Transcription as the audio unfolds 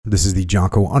This is the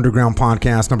Jocko Underground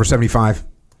Podcast, number 75.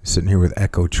 Sitting here with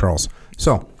Echo Charles.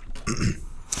 So,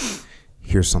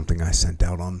 here's something I sent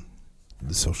out on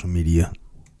the social media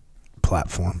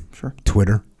platform. Sure.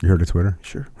 Twitter. You heard of Twitter?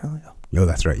 Sure. Hell yeah. Yo,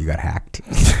 that's right. You got hacked.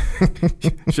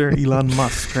 Sure. Elon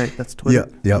Musk, right? That's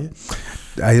Twitter. Yep.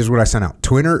 Here's what I sent out.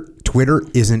 Twitter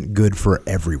isn't good for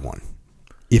everyone.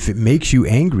 If it makes you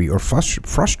angry or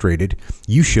frustrated,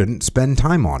 you shouldn't spend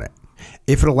time on it.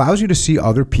 If it allows you to see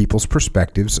other people's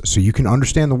perspectives so you can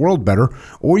understand the world better,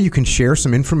 or you can share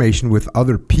some information with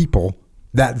other people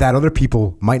that other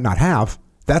people might not have,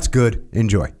 that's good.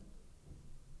 Enjoy.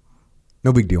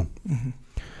 No big deal. Mm-hmm.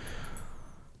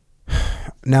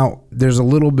 Now, there's a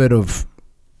little bit of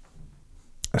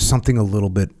something a little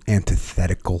bit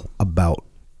antithetical about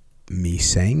me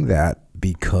saying that,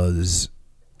 because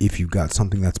if you've got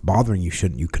something that's bothering you,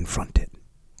 shouldn't you confront it?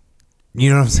 You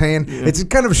know what I'm saying? Yeah. It's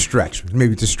kind of a stretch.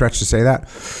 Maybe it's a stretch to say that.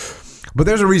 But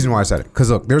there's a reason why I said it.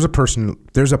 Because look, there's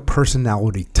a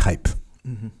personality type.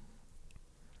 Mm-hmm.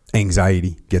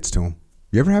 Anxiety gets to them.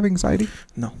 You ever have anxiety?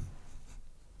 No.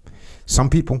 Some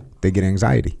people, they get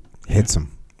anxiety. Hits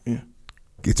them. Yeah.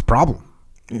 It's a problem.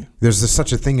 Yeah. There's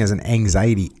such a thing as an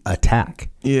anxiety attack.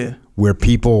 Yeah. Where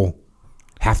people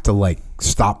have to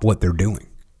stop what they're doing.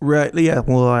 Right. Yeah.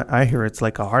 Well, I hear it's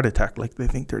like a heart attack. Like they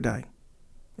think they're dying.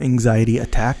 Anxiety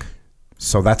attack.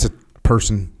 So that's a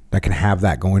person that can have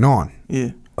that going on.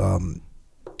 Yeah.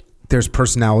 There's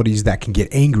personalities that can get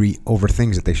angry over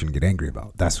things that they shouldn't get angry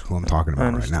about. That's who I'm talking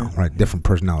about right now, right? Different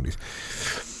personalities.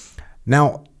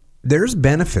 Now, there's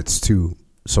benefits to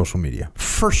social media,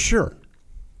 for sure.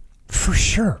 For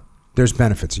sure. There's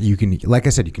benefits. You can, like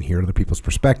I said, you can hear other people's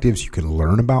perspectives. You can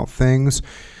learn about things.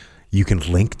 You can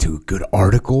link to a good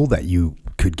article that you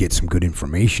could get some good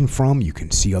information from. You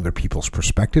can see other people's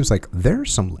perspectives.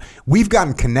 We've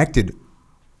gotten connected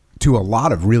to a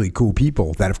lot of really cool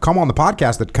people that have come on the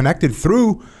podcast that connected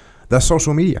through the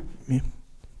social media. Yeah.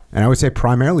 And I would say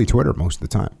primarily Twitter most of the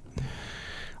time.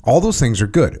 All those things are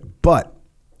good, but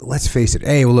let's face it.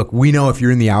 Hey, well, look, we know if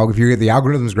the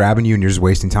algorithm's grabbing you and you're just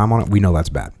wasting time on it, we know that's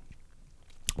bad.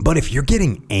 But if you're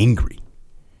getting angry,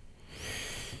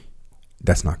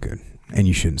 that's not good, and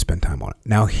you shouldn't spend time on it.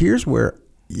 Now, here's where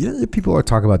people are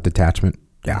talking about detachment.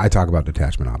 Yeah, I talk about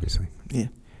detachment, obviously. Yeah.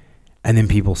 And then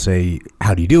people say,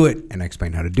 how do you do it? And I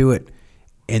explain how to do it.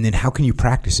 And then how can you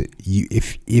practice it?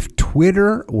 If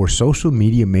Twitter or social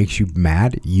media makes you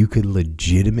mad, you could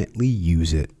legitimately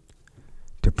use it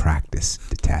to practice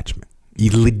detachment.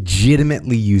 You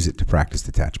legitimately use it to practice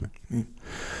detachment. Mm.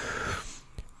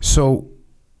 So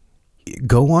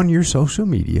go on your social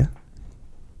media.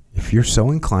 If you're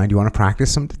so inclined, you want to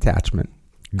practice some detachment,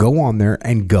 go on there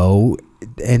and go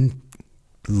and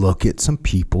look at some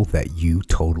people that you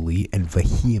totally and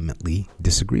vehemently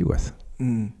disagree with.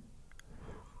 Mm.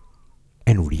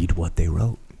 And read what they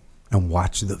wrote and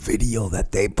watch the video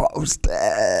that they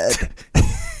posted.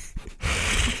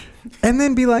 And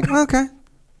then be like, okay,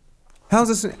 how's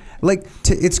this?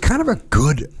 It's kind of a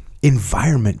good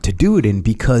environment to do it in,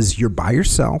 because you're by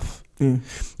yourself. Mm.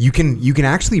 You can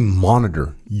actually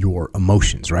monitor your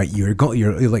emotions, right? You're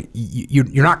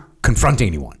not confronting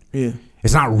anyone. Yeah.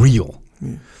 It's not real.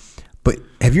 Yeah. But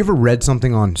have you ever read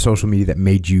something on social media that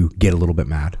made you get a little bit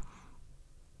mad?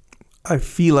 I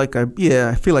feel like I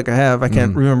have. I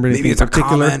can't remember anything in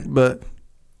particular, but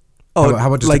how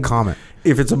about just a comment?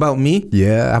 If it's about me?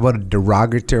 Yeah, how about a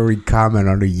derogatory comment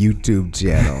on a YouTube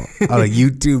channel, on a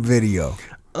YouTube video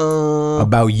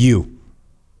about you?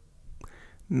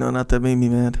 No, not that made me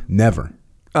mad. Never.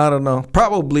 I don't know.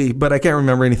 Probably, but I can't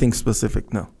remember anything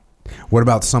specific. No. What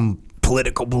about some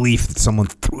political belief that someone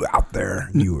threw out there?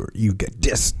 You get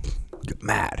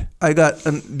mad. I got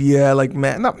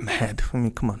mad. Not mad. I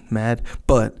mean, come on, mad.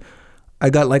 But I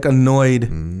got annoyed.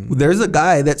 Mm. There's a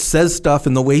guy that says stuff,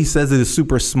 and the way he says it is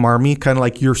super smarmy, kind of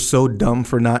like, you're so dumb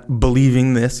for not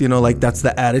believing this. That's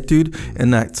the attitude,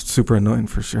 and that's super annoying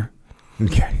for sure.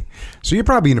 Okay. So you're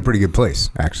probably in a pretty good place,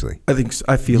 actually. I think so.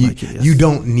 I feel like it, yes. You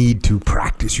don't need to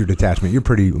practice your detachment. You're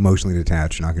pretty emotionally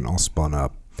detached. You're not getting all spun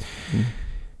up. Mm.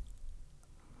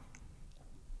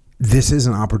 This is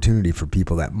an opportunity for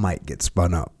people that might get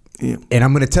spun up. Yeah. And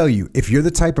I'm going to tell you, if you're the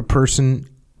type of person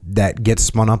that gets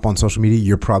spun up on social media,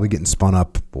 you're probably getting spun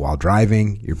up while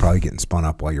driving. You're probably getting spun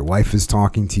up while your wife is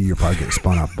talking to you. You're probably getting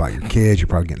spun up by your kids. You're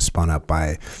probably getting spun up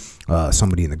by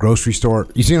somebody in the grocery store.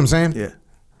 You see what I'm saying? Yeah.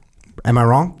 Am I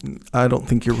wrong? I don't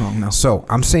think you're wrong now. So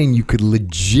I'm saying you could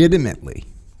legitimately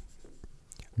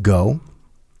go.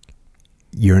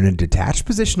 You're in a detached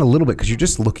position a little bit because you're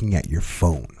just looking at your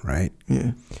phone, right?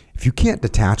 Yeah. If you can't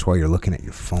detach while you're looking at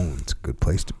your phone, it's a good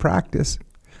place to practice.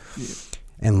 Yeah.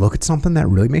 and look at something that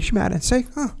really makes you mad and say,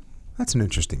 "Oh, that's an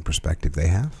interesting perspective they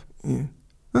have. Yeah.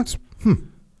 That's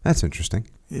interesting."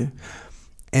 Yeah.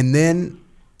 And then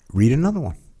read another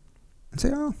one and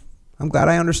say, "Oh, I'm glad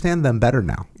I understand them better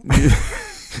now." Yeah.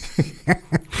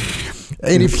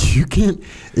 And if you can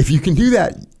do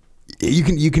that,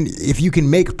 if you can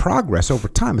make progress over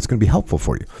time, it's going to be helpful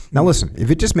for you. Now listen,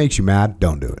 if it just makes you mad,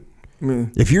 don't do it. Yeah.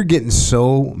 If you're getting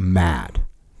so mad,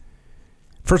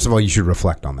 first of all, you should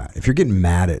reflect on that. If you're getting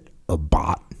mad at a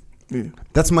bot,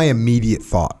 that's my immediate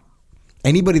thought.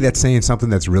 Anybody that's saying something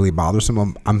that's really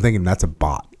bothersome, I'm thinking that's a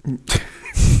bot.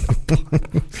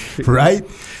 Right?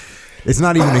 It's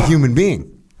not even a human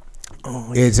being.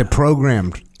 Oh, it's a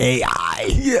programmed AI.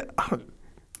 Yeah.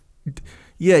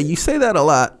 Yeah, you say that a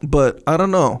lot, but I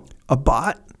don't know. A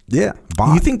bot? Yeah,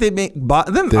 bot. You think they make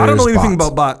bot? Then I don't know anything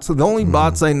about bots. So the only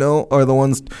bots I know are the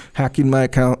ones hacking my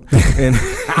account and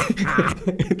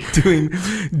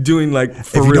doing like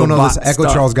for if you real don't know bot this, Echo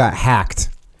stuff. Charles got hacked.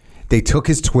 They took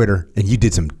his Twitter, and you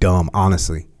did some dumb.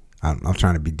 Honestly, I'm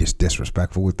trying to be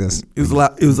disrespectful with this. It was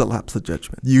a lapse of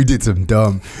judgment. You did some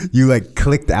dumb. You like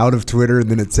clicked out of Twitter, and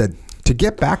then it said, "To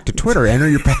get back to Twitter, enter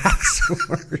your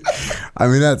password." I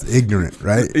mean, that's ignorant,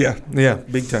 right? Yeah,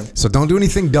 big time. So don't do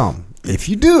anything dumb. If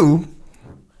you do,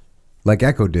 like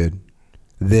Echo did,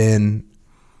 then,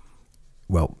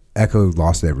 well, Echo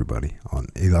lost everybody.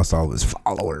 He lost all of his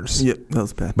followers. Yep, that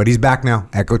was bad. But he's back now,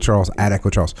 Echo Charles, at Echo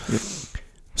Charles. Yep.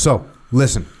 So,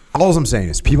 listen, all I'm saying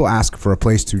is people ask for a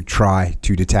place to try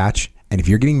to detach. And if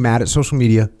you're getting mad at social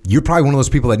media, you're probably one of those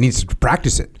people that needs to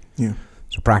practice it. Yeah.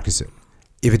 So practice it.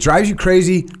 If it drives you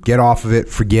crazy, get off of it,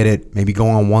 forget it. Maybe go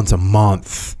on once a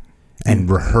month and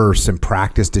rehearse and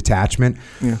practice detachment.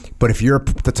 Yeah. But if you're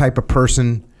the type of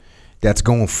person that's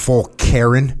going full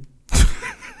Karen,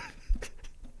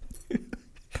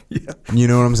 Yeah. You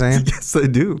know what I'm saying? Yes, I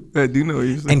do. I do know what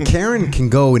you're saying. And Karen can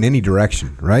go in any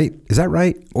direction, right? Is that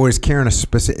right? Or is Karen a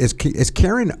specific? Is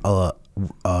Karen a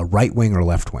right wing or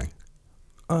left wing?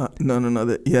 No.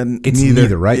 It's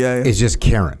neither, right? Yeah. It's just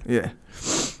Karen. Yeah.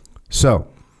 So,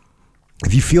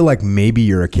 if you feel like maybe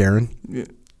you're a Karen, Yeah.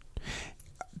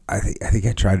 I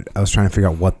was trying to figure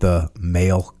out what the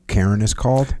male Karen is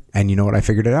called, and you know what? I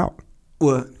figured it out.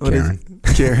 What Karen.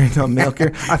 Is Karen, male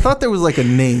Karen. I thought there was like a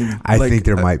name. I think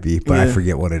there might be, but yeah. I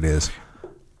forget what it is.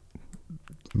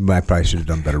 I probably should have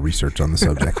done better research on the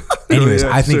subject. Anyways, Yeah,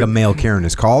 I think sure. a male Karen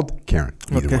is called Karen.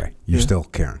 Either Okay. way, you're Yeah. still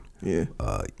Karen. Yeah.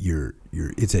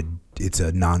 It's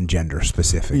a non-gender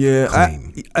specific Yeah,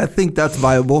 claim. I think that's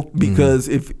viable because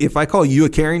if I call you a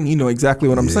Karen, you know exactly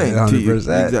what I'm saying to you.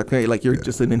 100%. Exactly. Like you're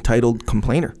just an entitled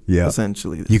complainer. Yeah.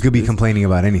 Essentially. You could be complaining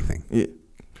about anything. Yeah.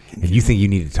 And you think you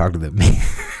need to talk to the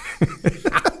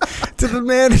to the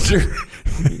manager.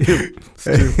 It's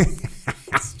true.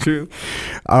 It's true.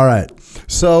 All right.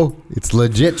 So it's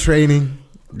legit training.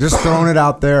 Just throwing it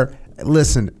out there.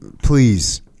 Listen,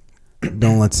 please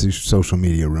don't let social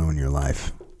media ruin your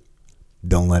life.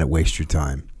 Don't let it waste your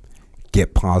time.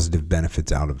 Get positive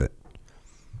benefits out of it.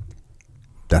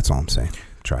 That's all I'm saying.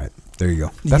 Try it. There you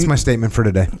go. That's my statement for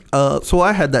today. So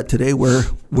I had that today where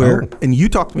and you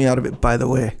talked me out of it, by the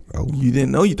way. Oh. You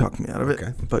didn't know you talked me out of it.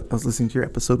 Okay. But I was listening to your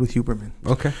episode with Huberman.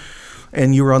 Okay.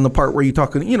 And you were on the part where you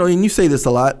talk, and you say this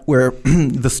a lot, where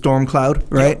the storm cloud,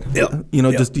 right? Yep.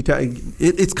 Just detach.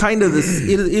 It's kind of this.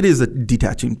 It is a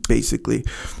detaching, basically,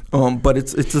 but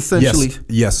it's essentially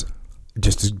Yes.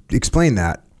 Just to explain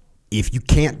that, if you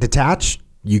can't detach,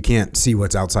 you can't see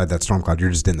what's outside that storm cloud.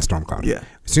 You're just in the storm cloud. Yeah.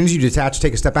 As soon as you detach,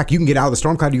 take a step back, you can get out of the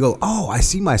storm cloud. You go, oh, I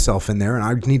see myself in there, and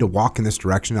I need to walk in this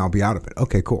direction. And I'll be out of it.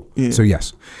 Okay, cool. Yeah. So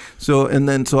yes. So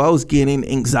I was getting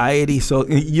anxiety. So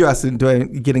you asked, do I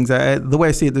get anxiety? The way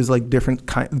I see it, there's like different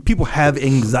kind. People have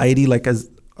anxiety, like as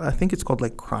I think it's called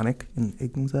like chronic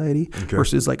anxiety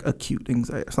versus like acute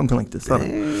anxiety, something like this.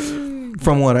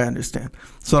 From what I understand.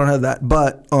 So I don't have that,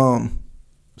 but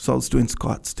so I was doing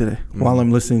squats today while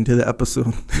I'm listening to the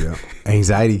episode. Yeah.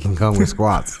 Anxiety can come with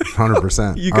squats.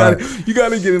 100%. You got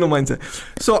to get in the mindset.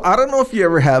 So I don't know if you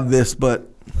ever have this, but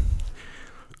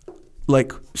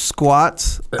like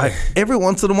squats, every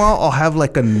once in a while I'll have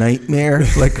like a nightmare,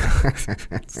 like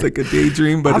it's like a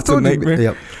daydream, but it's a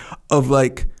nightmare of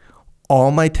like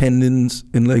all my tendons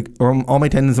and all my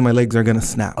tendons in my legs are gonna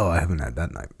snap. Oh, I haven't had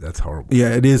that night. That's horrible.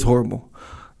 Yeah, it is horrible.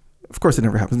 Of course, it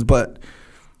never happens, but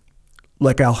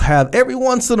like I'll have every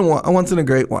once in a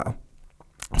great while.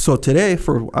 So today,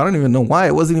 I don't even know why,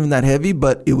 it wasn't even that heavy,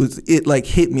 but it like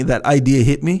hit me. That idea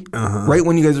hit me right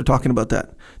when you guys were talking about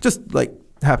that. Just like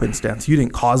happenstance. You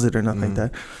didn't cause it or nothing like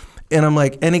that. And I'm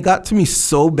like, and it got to me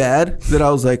so bad that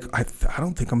I was like, I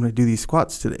don't think I'm gonna do these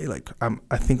squats today. Like,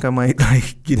 I think I might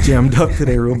like get jammed up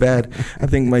today real bad. I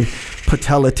think my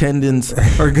patella tendons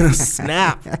are gonna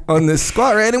snap on this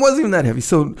squat, right? And it wasn't even that heavy.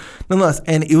 So nonetheless,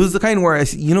 and it was the kind where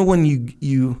when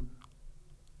you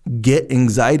get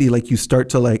anxiety, like you start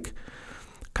to like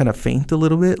kind of faint a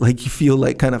little bit, like you feel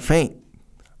like kind of faint.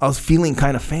 I was feeling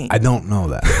kind of faint. I don't know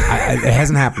that. It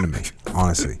hasn't happened to me,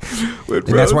 honestly. And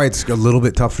that's why it's a little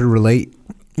bit tougher to relate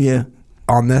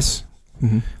on this.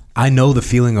 Mm-hmm. I know the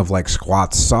feeling of like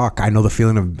squats suck. I know the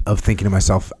feeling of thinking to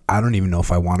myself, I don't even know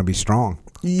if I want to be strong.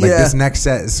 Yeah. Like this next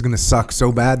set is going to suck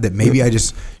so bad that maybe I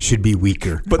just should be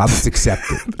weaker. But I'll just accept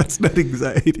it. That's not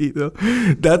anxiety though.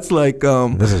 That's like...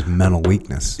 this is mental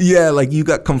weakness. Yeah, like you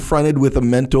got confronted with a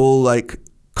mental like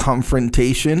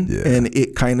confrontation and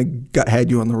it kind of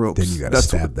had you on the ropes. Then you got to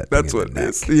stab that thing. That's what it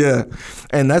is. Yeah.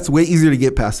 And that's way easier to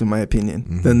get past in my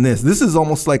opinion than this. This is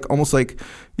almost like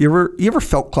you ever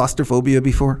felt claustrophobia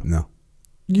before? No.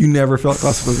 You never felt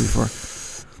claustrophobia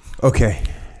before? Okay.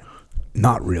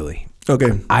 Not really.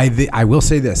 Okay. I will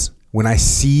say this. When I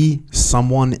see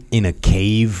someone in a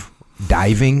cave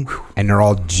diving and they're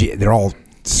all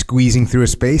squeezing through a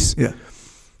space,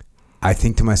 I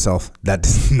think to myself, that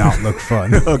does not look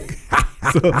fun. Okay.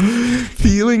 So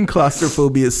feeling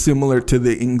claustrophobia is similar to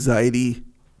the anxiety.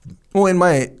 Well, in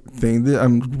my thing,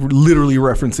 I'm literally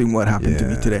referencing what happened to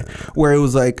me today, where it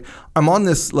was like, I'm on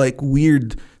this like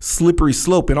weird slippery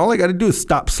slope and all I got to do is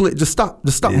just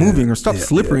stop moving or stop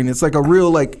slipping. It's like a real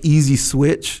like easy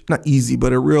switch, not easy,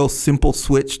 but a real simple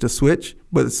switch to switch.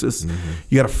 But it's just,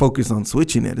 you got to focus on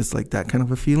switching it. It's like that kind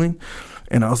of a feeling.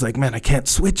 And I was like, man, I can't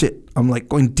switch it. I'm like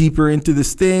going deeper into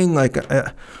this thing. Like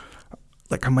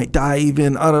I might die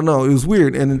even. I don't know. It was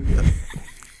weird. And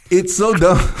it's so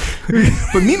dumb.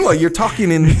 But meanwhile, you're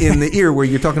talking in the ear where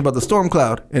you're talking about the storm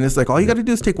cloud. And it's like, all you got to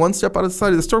do is take one step out of the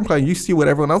side of the storm cloud. And you see what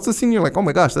everyone else is seeing. You're like, oh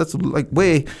my gosh, that's like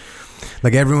way.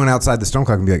 Like everyone outside the storm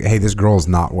cloud can be like, hey, this girl's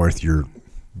not worth your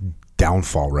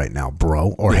downfall right now,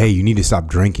 bro. Or, hey, you need to stop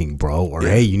drinking, bro. Or,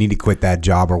 hey, you need to quit that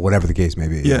job or whatever the case may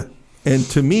be. Yeah. And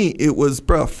to me, it was,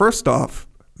 bro, first off,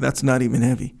 that's not even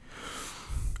heavy.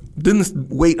 Didn't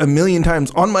weight a million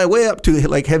times on my way up to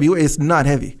like heavy weight. It's not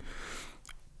heavy.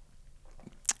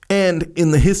 And in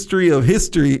the history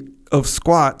of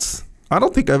squats, I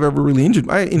don't think I've ever really injured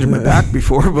my back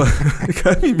before, but I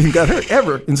haven't even got hurt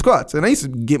ever in squats. And I used to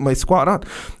get my squat on.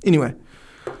 Anyway,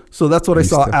 so that's what I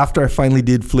saw after I finally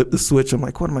did flip the switch. I'm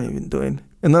like, what am I even doing?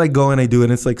 And then I go and I do it,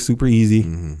 and it's like super easy.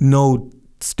 No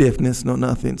stiffness, no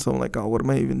nothing. So I'm like, oh, what am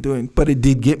I even doing? But it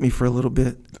did get me for a little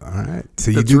bit. All right. So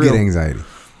you do get anxiety.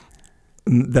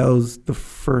 And that was the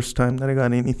first time that I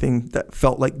got anything that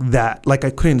felt like that. Like I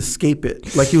couldn't escape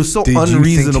it. Like it was so unreasonable. Did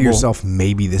you think to yourself,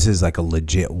 maybe this is like a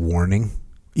legit warning?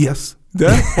 Yes.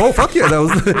 Oh, fuck yeah.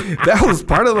 That was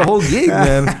part of the whole gig,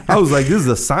 man. I was like, this is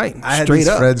a sign. I had these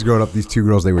friends growing up, these two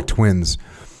girls, they were twins.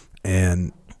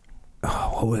 And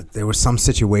there was some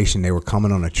situation. They were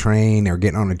coming on a train. They were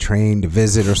getting on a train to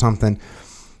visit or something.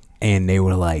 And they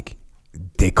were like,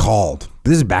 they called.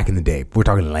 This is back in the day. We're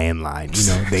talking landline.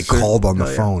 You know, they called on the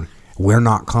phone. We're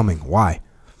not coming. Why?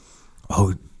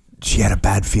 Oh, she had a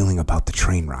bad feeling about the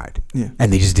train ride. Yeah.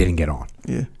 And they just didn't get on.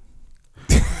 Yeah.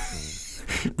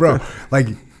 Bro, like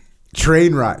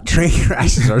train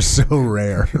crashes are so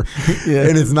rare. Yeah.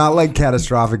 And it's not like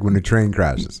catastrophic when a train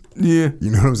crashes. Yeah.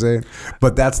 You know what I'm saying?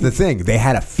 But that's the thing. They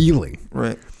had a feeling.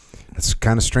 Right. It's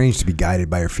kind of strange to be guided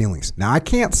by your feelings. Now, I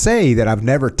can't say that I've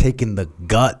never taken the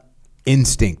gut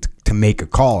instinct to make a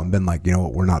call and been like, you know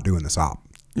what, we're not doing this op.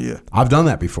 Yeah. I've done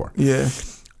that before. Yeah.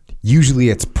 Usually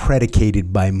it's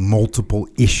predicated by multiple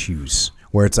issues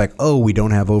where it's like, oh, we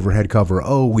don't have overhead cover.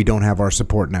 Oh, we don't have our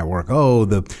support network. Oh,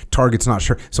 the target's not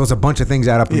sure. So it's a bunch of things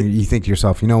add up and you think to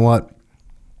yourself, you know what?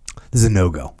 This is a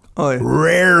no-go. Oh, yeah.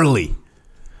 Rarely.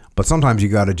 But sometimes you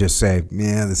got to just say,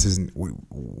 yeah, this isn't,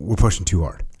 we're pushing too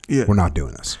hard. Yeah. We're not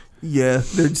doing this. Yeah,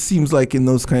 there seems like in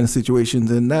those kind of situations,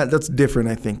 and that's different.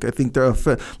 I think there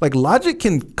are like logic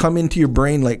can come into your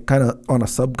brain like kind of on a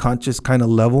subconscious kind of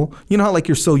level. You know how like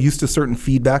you're so used to certain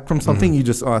feedback from something, you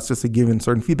just it's just a given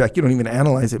certain feedback. You don't even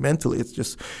analyze it mentally. It's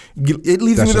just it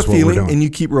leaves you with a feeling, and you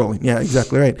keep rolling. Yeah,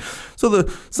 exactly right. So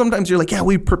sometimes you're like, yeah,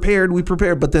 we prepared,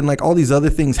 but then like all these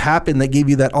other things happen that gave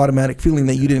you that automatic feeling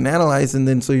that you didn't analyze, and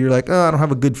then so you're like, oh, I don't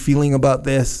have a good feeling about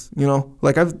this. You know,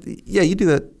 like you do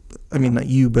that. I mean, not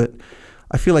you, but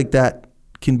I feel like that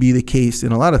can be the case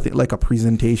in a lot of things, like a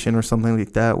presentation or something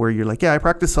like that, where you're like, yeah, I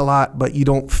practice a lot, but you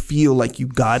don't feel like you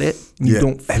got it. You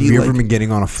don't feel. Have you ever been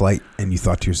getting on a flight and you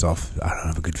thought to yourself, I don't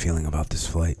have a good feeling about this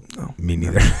flight? No. Me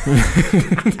neither.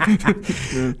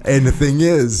 And the thing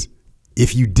is,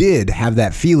 if you did have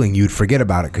that feeling, you'd forget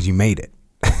about it because you made it.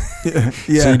 Yeah,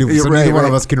 so you're neither right, one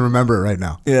of us can remember it right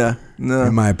now. Yeah, no.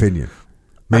 In my opinion,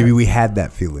 maybe we had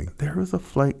that feeling. There was a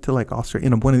flight to like Australia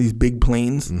in one of these big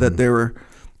planes that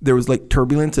there was like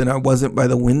turbulence, and I wasn't by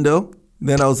the window.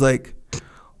 Then I was like,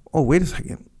 oh, wait a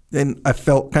second. Then I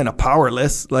felt kind of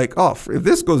powerless. Like, oh, if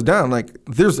this goes down, like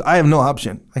I have no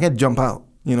option. I can't jump out,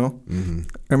 you know? Mm-hmm.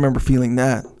 I remember feeling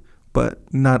that, but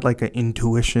not like an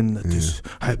intuition that just,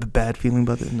 I have a bad feeling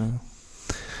about it. No.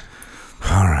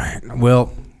 All right.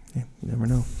 Well, you never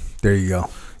know. There you go.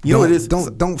 You know what it is?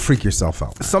 Don't freak yourself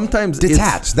out. Man. Sometimes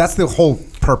detach. That's the whole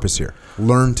purpose here.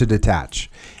 Learn to detach.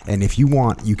 And if you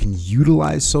want, you can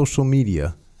utilize social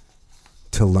media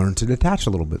to learn to detach a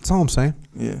little bit. That's all I'm saying.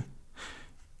 Yeah.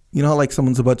 You know how like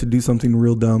someone's about to do something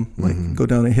real dumb, like go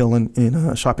down a hill in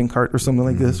a shopping cart or something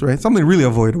like this, right? Something really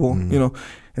avoidable, you know,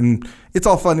 and it's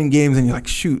all fun and games, and you're like,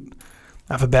 shoot,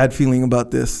 I have a bad feeling about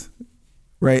this,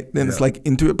 right? Then it's like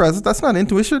intuition. That's not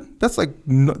intuition. That's like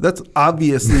that's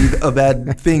obviously a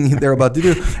bad thing they're about to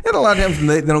do. And a lot of times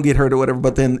they don't get hurt or whatever,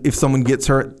 but then if someone gets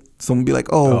hurt, someone will be like,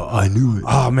 oh, I knew it.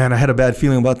 Oh man, I had a bad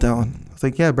feeling about that one. It's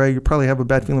like, yeah, bro, you probably have a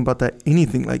bad feeling about that,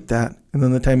 anything like that. And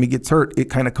then the time he gets hurt, it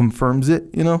kind of confirms it,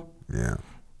 you know? Yeah.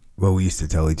 Well, we used to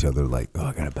tell each other like, "Oh,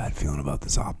 I got a bad feeling about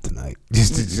this op tonight,"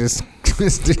 just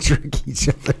to trick each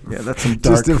other. Yeah, that's some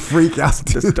dark. Just to freak out.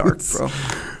 Just dark, bro.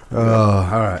 Oh,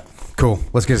 all right, cool.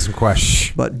 Let's get some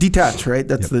questions. But detach, right?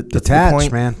 That's the detach, the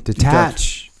point. man.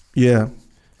 Detach. Yeah,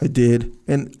 I did,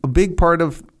 and a big part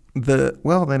of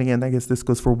then again, I guess this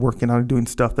goes for working out and doing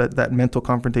stuff, that mental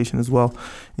confrontation as well.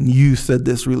 And you said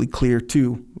this really clear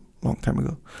too, a long time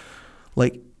ago.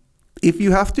 Like, if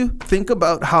you have to, think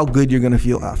about how good you're going to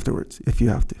feel afterwards. If you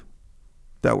have to,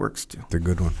 that works too. The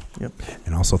good one. Yep.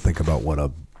 And also think about what a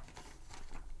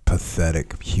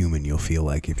pathetic human you'll feel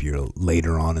like if you're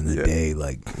later on in the day,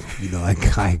 like, you know,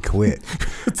 like, I quit.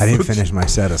 I didn't finish my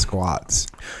set of squats.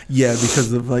 Yeah,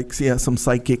 because of like, some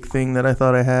psychic thing that I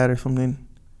thought I had or something.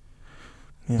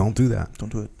 Yeah. Don't do that.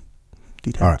 Don't do it.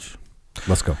 Detach. All right.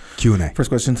 Let's go. Q&A. First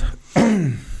questions.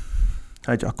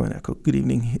 Hi, Jocko and Echo. Good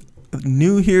evening.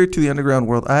 New here to the underground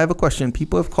world. I have a question.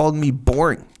 People have called me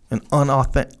boring and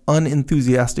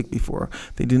unenthusiastic before.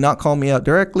 They do not call me out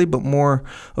directly, but more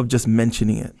of just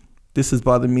mentioning it. This has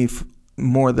bothered me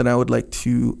more than I would like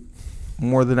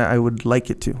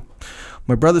it to.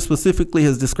 My brother specifically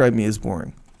has described me as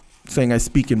boring, saying I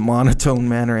speak in monotone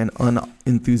manner and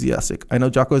unenthusiastic. I know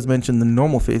Jocko has mentioned the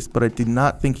normal face, but I did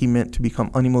not think he meant to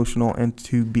become unemotional and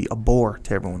to be a bore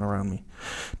to everyone around me.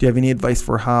 Do you have any advice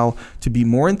for how to be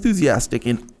more enthusiastic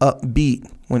and upbeat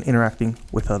when interacting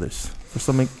with others?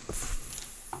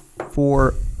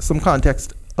 For some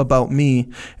context about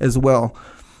me as well,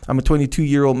 I'm a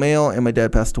 22-year-old male, and my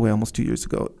dad passed away almost 2 years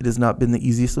ago. It has not been the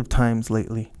easiest of times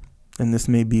lately, and this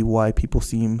may be why people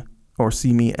see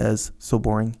me as so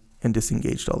boring and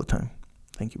disengaged all the time.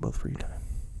 Thank you both for your time.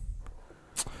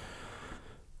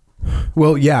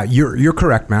 Well, yeah, you're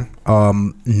correct, man.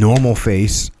 Normal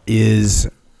face is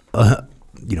a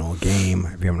game.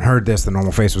 If you haven't heard this, the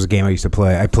normal face was a game I used to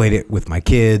play. I played it with my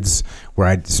kids where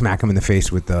I'd smack them in the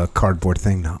face with the cardboard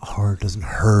thing. Not hard, doesn't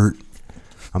hurt.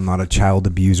 I'm not a child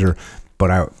abuser, but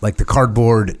I like the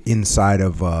cardboard inside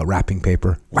of wrapping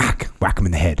paper. Whack them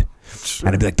in the head. Sure.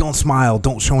 And I'd be like, don't smile,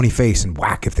 don't show any face, and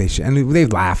whack if and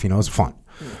they'd laugh, it was fun.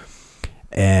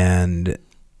 And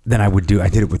then I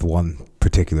did it with one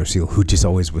particular seal who just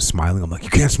always was smiling. I'm like, you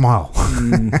can't smile.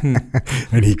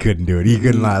 Mm-hmm. And he couldn't do it. He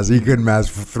couldn't last. He couldn't last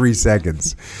for 3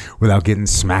 seconds without getting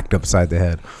smacked upside the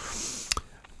head.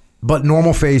 But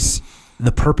normal face,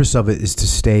 the purpose of it is to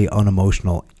stay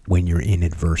unemotional when you're in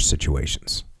adverse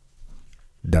situations.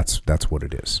 That's what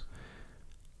it is.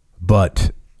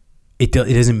 But it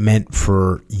isn't meant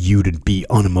for you to be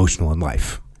unemotional in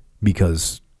life,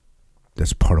 because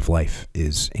that's part of life,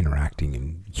 is interacting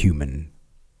in human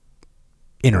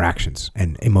interactions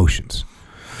and emotions.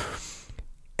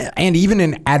 And even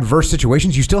in adverse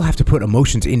situations, you still have to put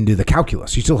emotions into the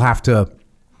calculus. You still have to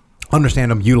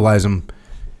understand them, utilize them,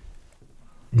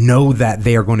 know that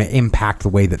they are going to impact the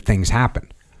way that things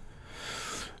happen.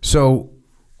 So,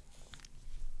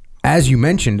 as you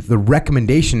mentioned, the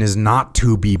recommendation is not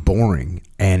to be boring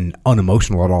and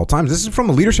unemotional at all times. This is from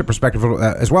a leadership perspective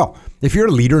as well. If you're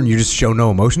a leader and you just show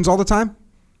no emotions all the time,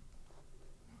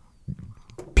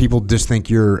 people just think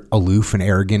you're aloof and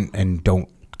arrogant and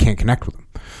can't connect with them.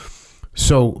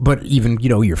 So, but even,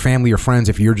 your family or friends,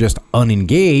 if you're just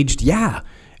unengaged,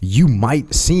 you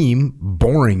might seem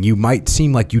boring. You might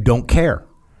seem like you don't care.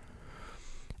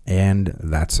 And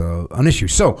that's an issue.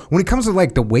 So when it comes to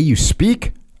like the way you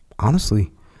speak,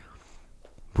 honestly,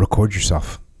 record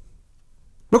yourself.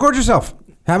 Record yourself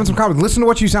having some comedy. Listen to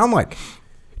what you sound like.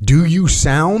 Do you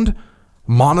sound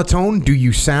monotone? Do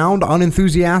you sound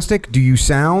unenthusiastic? Do you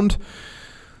sound,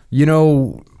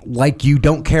 like you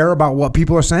don't care about what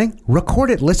people are saying?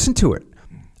 Record it. Listen to it.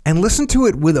 And listen to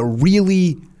it with a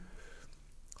really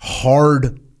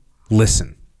hard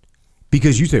listen.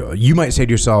 Because you might say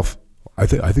to yourself, I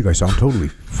think I sound totally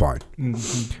fine.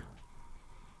 Mm-hmm.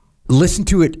 Listen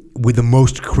to it with the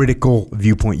most critical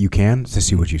viewpoint you can to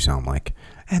see what you sound like.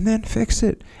 And then fix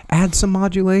it. Add some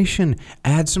modulation.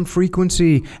 Add some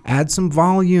frequency. Add some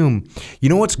volume. You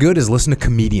know what's good is listen to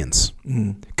comedians.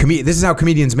 This is how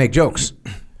comedians make jokes.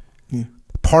 Yeah.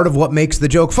 Part of what makes the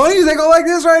joke funny is they go like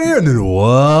this right here. And then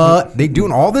what? They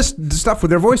doing all this stuff with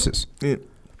their voices. Yeah.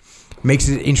 Makes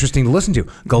it interesting to listen to.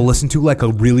 Go listen to like a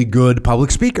really good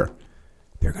public speaker.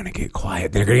 They're going to get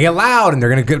quiet. They're going to get loud. And they're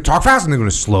going to talk fast. And they're going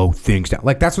to slow things down.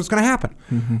 Like that's what's going to happen.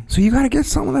 Mm-hmm. So you got to get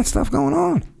some of that stuff going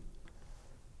on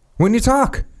when you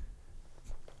talk.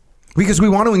 Because we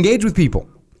want to engage with people.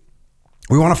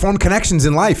 We want to form connections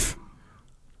in life.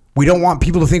 We don't want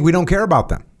people to think we don't care about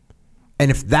them.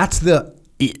 And if that's the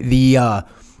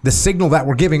signal that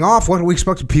we're giving off, what are we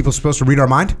expect? People supposed to read our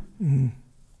mind? Mm-hmm.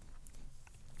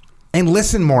 And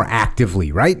listen more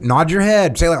actively, right? Nod your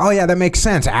head. Say like, oh yeah, that makes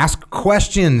sense. Ask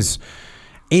questions.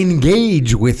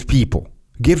 Engage with people.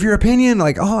 Give your opinion.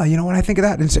 Like, oh, you know what I think of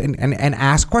that? And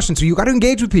ask questions. So you got to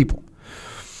engage with people.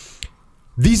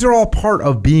 These are all part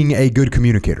of being a good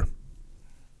communicator.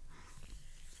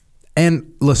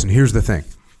 And listen, here's the thing.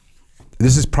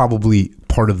 This is probably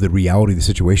part of the reality of the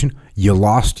situation. You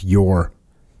lost your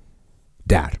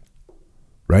dad,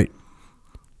 right?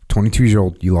 22 years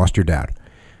old, you lost your dad.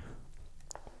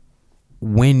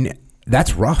 When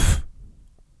that's rough.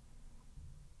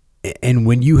 And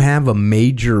when you have a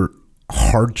major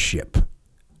hardship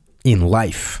in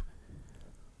life,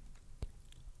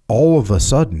 all of a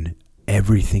sudden,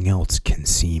 everything else can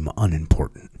seem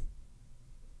unimportant.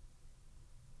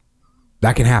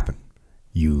 That can happen.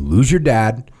 You lose your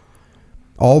dad.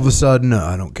 All of a sudden,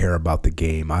 I don't care about the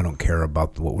game. I don't care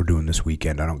about what we're doing this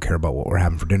weekend. I don't care about what we're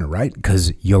having for dinner, right?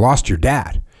 Because you lost your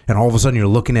dad. And all of a sudden, you're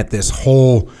looking at this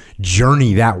whole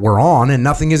journey that we're on, and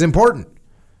nothing is important.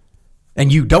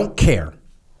 And you don't care.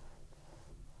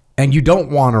 And you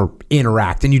don't want to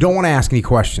interact. And you don't want to ask any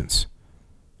questions.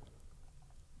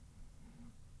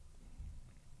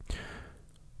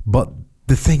 But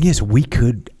the thing is,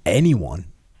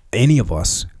 any of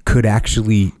us could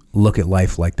actually look at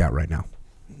life like that right now.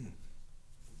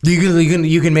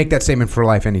 You can make that statement for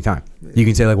life anytime. You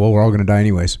can say like, well, we're all going to die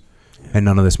anyways, and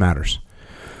none of this matters.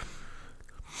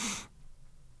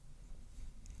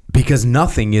 Because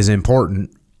nothing is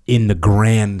important in the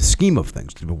grand scheme of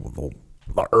things.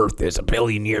 The earth is 1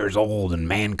 billion years old and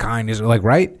mankind is like,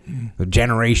 right? The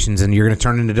generations and you're going to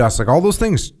turn into dust. Like all those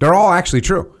things, they're all actually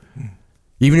true.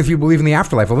 Even if you believe in the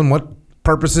afterlife, well, then what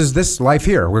purpose is this life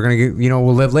here? We're going to get,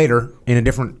 we'll live later in a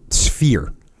different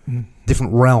sphere,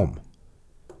 different realm.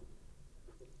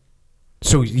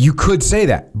 So you could say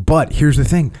that, but here's the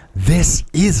thing. This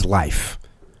is life.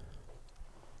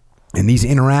 And these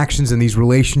interactions and these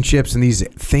relationships and these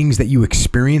things that you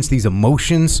experience, these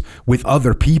emotions with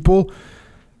other people,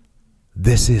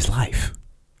 this is life.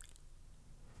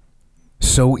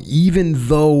 So even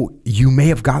though you may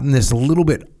have gotten this a little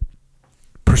bit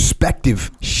perspective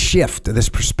shift, this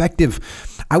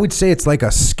perspective, I would say it's like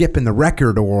a skip in the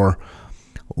record or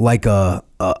like a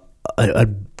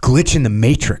glitch in the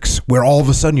matrix where all of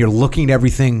a sudden you're looking at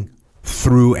everything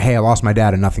through, hey, I lost my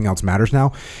dad and nothing else matters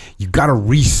now. You got to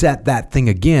reset that thing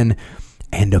again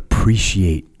and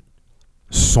appreciate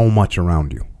so much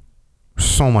around you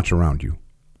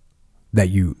that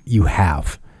you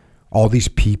have. All these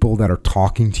people that are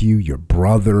talking to you, your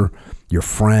brother, your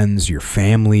friends, your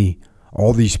family,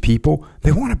 all these people,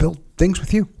 they want to build things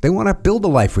with you. They want to build a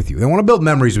life with you. They want to build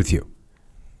memories with you.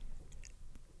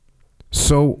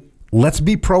 So let's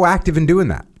be proactive in doing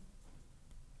that.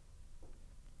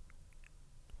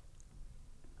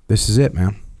 This is it,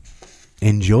 man.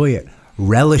 Enjoy it.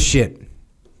 Relish it.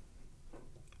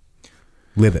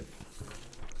 Live it.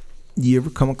 You ever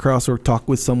come across or talk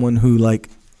with someone who like,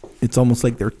 it's almost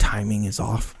like their timing is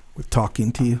off with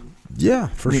talking to you? Yeah,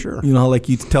 for sure. You know, like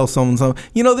you tell someone something,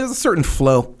 there's a certain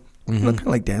flow. Mm-hmm. Kind of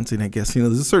like dancing, I guess.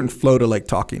 There's a certain flow to like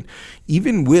talking,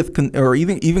 even with,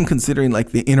 even considering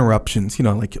like the interruptions.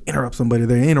 Like you interrupt somebody,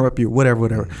 they interrupt you, whatever.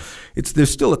 Mm-hmm. There's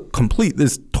still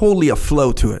there's totally a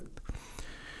flow to it.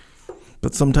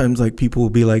 But sometimes like people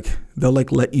will be like, they'll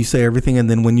like let you say everything, and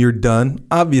then when you're done,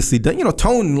 obviously done,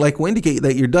 tone like will indicate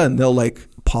that you're done. They'll like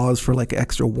pause for like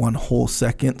extra 1 whole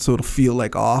second, so it'll feel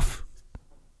like off.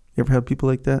 You ever have people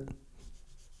like that?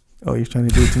 Oh, you're trying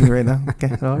to do it to me right now?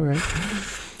 Okay, all right.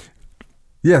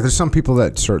 Yeah, there's some people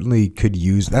that certainly could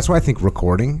use. That's why I think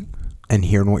recording and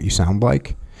hearing what you sound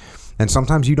like, and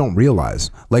sometimes you don't realize.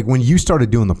 Like when you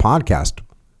started doing the podcast,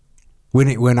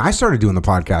 when I started doing the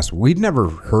podcast, we'd never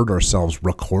heard ourselves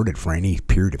recorded for any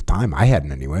period of time. I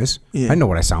hadn't, anyways. Yeah. I know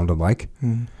what I sounded like,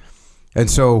 and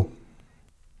so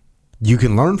you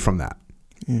can learn from that.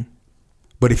 Yeah.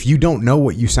 But if you don't know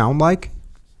what you sound like,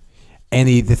 and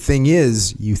the thing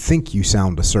is, you think you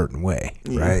sound a certain way,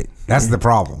 right? That's the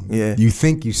problem. Yeah. You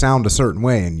think you sound a certain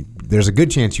way, and there's a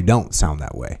good chance you don't sound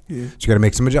that way. Yeah. So you got to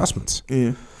make some adjustments.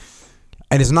 Yeah.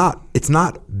 And it's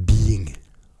not being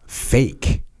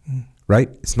fake, right?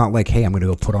 It's not like, hey, I'm going to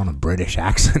go put on a British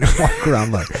accent and walk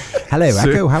around like, hello,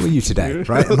 Echo, how are you today?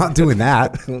 Right? I'm not doing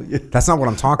that. That's not what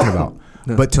I'm talking about.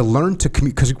 No. But to learn to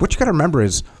communicate, because what you got to remember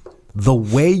is the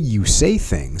way you say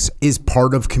things is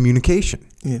part of communication.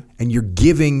 Yeah. And you're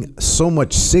giving so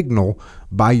much signal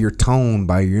by your tone,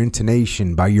 by your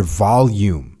intonation, by your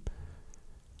volume,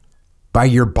 by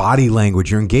your body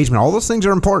language, your engagement. All those things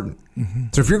are important. Mm-hmm.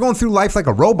 So if you're going through life like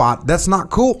a robot, that's not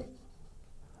cool.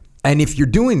 And if you're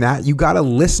doing that, you got to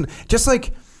listen. Just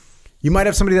like you might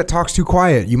have somebody that talks too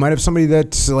quiet. You might have somebody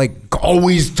that's like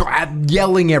always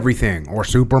yelling everything or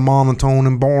super monotone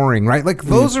and boring, right? Like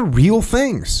those are real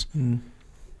things. Mm.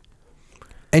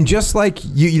 And just like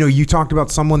you talked about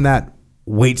someone that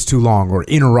waits too long or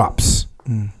interrupts,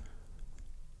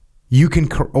 you can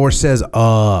or says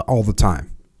all the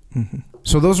time. Mm-hmm.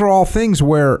 So those are all things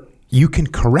where you can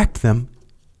correct them,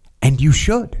 and you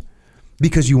should,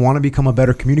 because you want to become a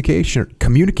better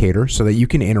communicator so that you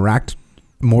can interact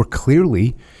more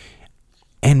clearly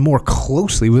and more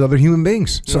closely with other human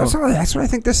beings. So that's what I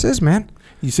think this is, man.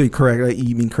 You say correct.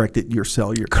 You mean correct it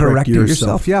yourself. You're correct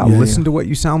yourself. Yeah. Listen to what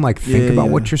you sound like. Think about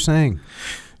what you're saying.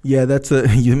 Yeah,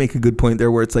 you make a good point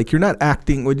there where it's like you're not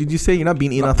acting. What did you say? You're not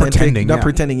being inauthentic. Not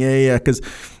pretending. Yeah. Because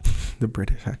the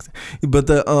British accent. But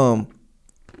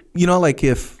like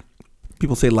if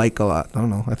people say like a lot. I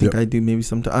don't know. I think I do maybe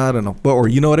sometimes. I don't know. But or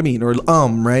you know what I mean? Or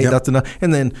right? Yep. That's enough.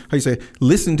 And then how you say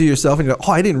listen to yourself and you go,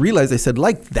 oh, I didn't realize I said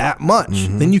like that much.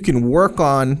 Mm-hmm. Then you can work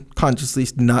on consciously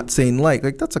not saying like.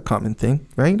 Like that's a common thing,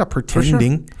 right? You're not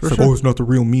pretending. For sure. Oh, it's not the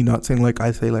real me not saying like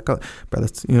I say like. But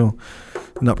that's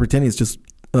not pretending. It's just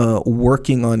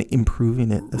working on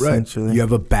improving it essentially. Right. You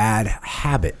have a bad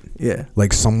habit. Yeah.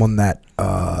 Like someone that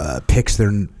picks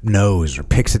their nose or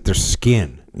picks at their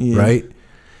skin, right?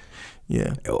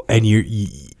 Yeah, and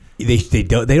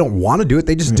they don't want to do it.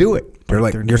 They just do it. They're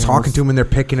like you're talking to them and they're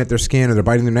picking at their skin or they're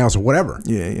biting their nails or whatever.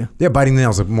 Yeah. Yeah, biting the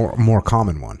nails is a more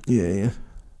common one. Yeah.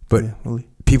 But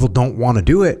people don't want to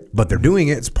do it, but they're doing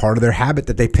it. It's part of their habit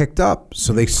that they picked up,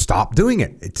 so they stop doing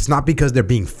it. It's not because they're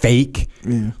being fake.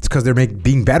 Yeah. It's because they're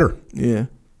being better. Yeah.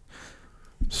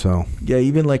 So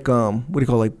even like what do you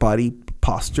call like body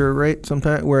posture, right?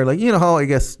 Sometimes where like how I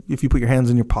guess if you put your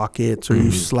hands in your pockets or you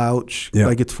slouch,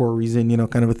 like it's for a reason,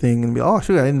 kind of a thing, and be oh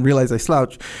shoot, I didn't realize I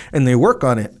slouched, and they work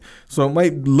on it. So it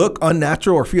might look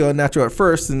unnatural or feel unnatural at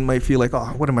first, and might feel like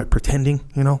what am I pretending?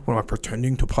 What am I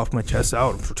pretending to puff my chest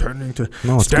out? I'm pretending to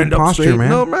stand up posture, straight, man.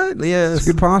 No, right? Yeah, it's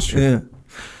good posture. Yeah,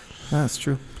 that's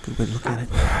true. Good way to look at it.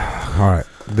 All right,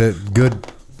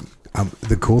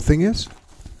 the cool thing is,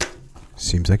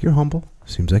 seems like you're humble.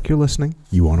 Seems like you're listening.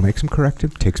 You want to take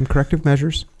some corrective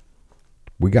measures.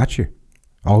 We got you.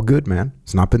 All good, man.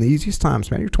 It's not been the easiest times,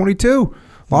 man. You're 22.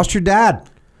 Lost your dad.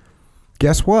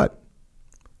 Guess what?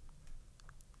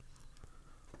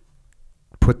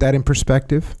 Put that in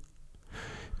perspective.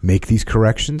 Make these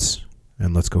corrections,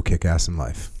 and let's go kick ass in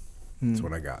life. That's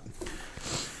what I got.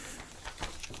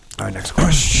 All right, next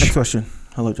question.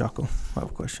 Hello, Jocko. I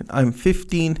have a question. I'm a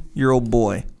 15-year-old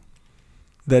boy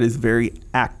that is very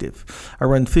active. I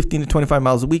run 15 to 25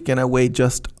 miles a week, and I weigh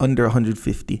just under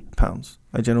 150 pounds.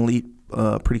 I generally eat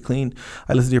pretty clean.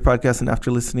 I listen to your podcast, and after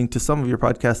listening to some of your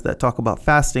podcasts that talk about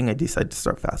fasting, I decided to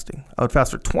start fasting. I would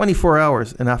fast for 24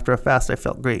 hours, and after a fast, I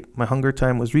felt great. My hunger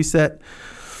time was reset,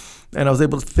 and I was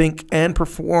able to think and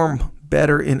perform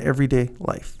better in everyday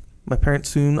life. My parents,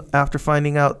 soon after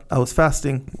finding out I was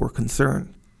fasting, were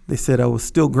concerned. They said I was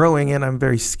still growing, and I'm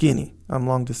very skinny. I'm a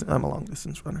long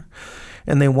distance runner.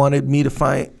 And they wanted me to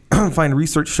find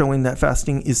research showing that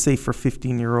fasting is safe for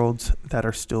 15-year-olds that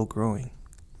are still growing.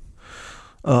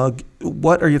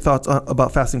 What are your thoughts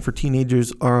about fasting for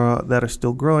teenagers that are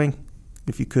still growing?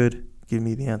 If you could give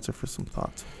me the answer for some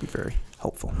thoughts, it'd be very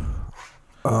helpful.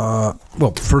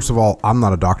 Well, first of all, I'm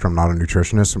not a doctor. I'm not a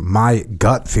nutritionist. My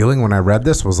gut feeling when I read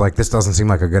this was like, this doesn't seem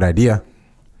like a good idea.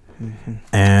 Mm-hmm.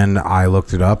 And I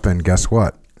looked it up, and guess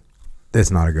what?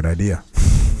 It's not a good idea.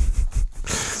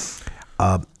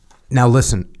 Now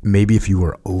listen, maybe if you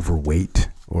were overweight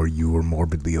or you were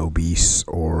morbidly obese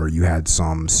or you had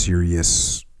some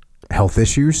serious health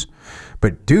issues,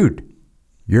 but dude,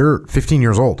 you're 15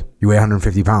 years old. You weigh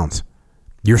 150 pounds.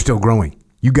 You're still growing.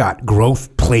 You got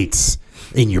growth plates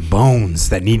in your bones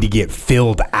that need to get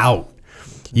filled out.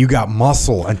 You got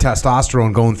muscle and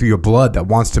testosterone going through your blood that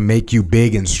wants to make you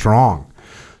big and strong.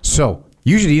 So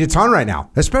you should eat a ton right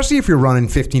now, especially if you're running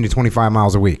 15 to 25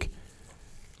 miles a week.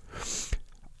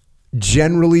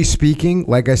 Generally speaking,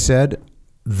 like I said,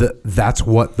 that's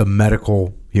what the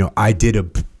medical, I did a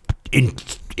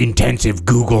intensive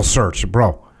Google search,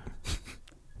 bro.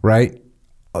 Right?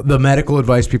 The medical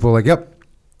advice, people are like, yep,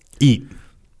 eat.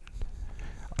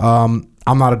 I'm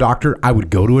not a doctor. I would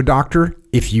go to a doctor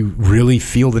if you really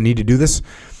feel the need to do this.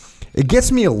 It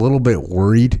gets me a little bit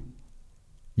worried,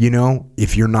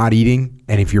 if you're not eating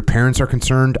and if your parents are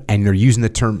concerned and you're using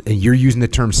the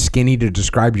term skinny to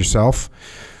describe yourself.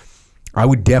 I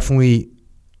would definitely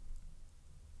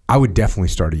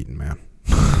start eating, man.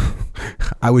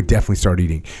 I would definitely start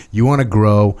eating. You want to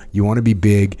grow. You want to be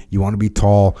big. You want to be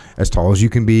tall as you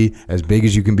can be, as big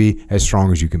as you can be, as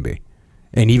strong as you can be.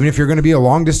 And even if you're going to be a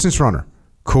long distance runner,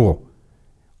 cool.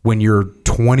 When you're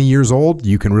 20 years old,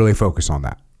 you can really focus on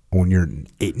that. When you're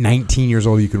 19 years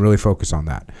old, you can really focus on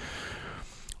that.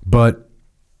 But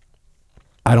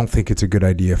I don't think it's a good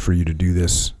idea for you to do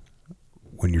this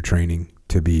when you're training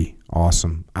to be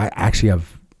awesome. I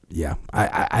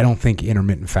don't think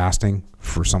intermittent fasting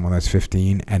for someone that's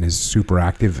 15 and is super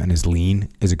active and is lean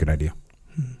is a good idea.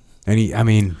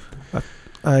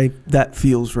 That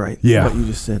feels right. Yeah. What you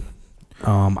just said.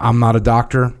 I'm not a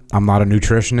doctor. I'm not a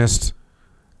nutritionist.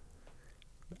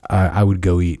 I would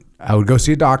go eat. I would go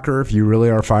see a doctor if you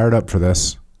really are fired up for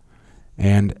this.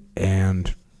 And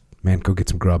man, go get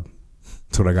some grub.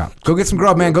 That's what I got. Go get some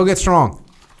grub, man. Go get strong.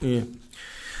 Yeah.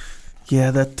 Yeah,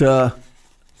 I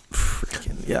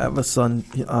have a son,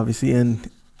 obviously, and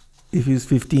if he's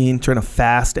 15, trying to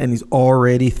fast, and he's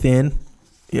already thin,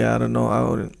 I don't know. I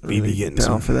wouldn't really be getting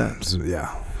down for that. So,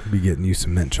 be getting you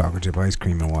some mint chocolate chip ice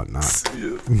cream and whatnot.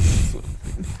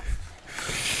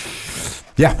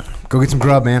 Yeah, go get some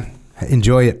grub, man.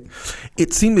 Enjoy it.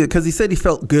 It seemed because he said he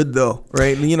felt good though,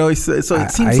 right? He said, so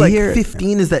it seems like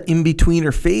 15 is that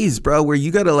in-betweener phase, bro, where you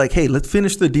gotta hey, let's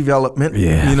finish the development.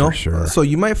 Yeah, for sure. So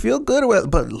you might feel good,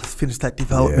 but let's finish that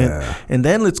development, and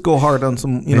then let's go hard on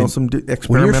some, some experimental.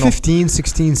 When you're 15,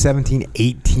 16, 17,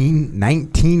 18,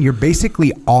 19, you're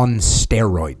basically on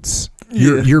steroids.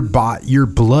 Yeah. Your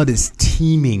blood is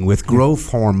teeming with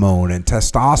growth hormone and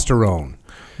testosterone.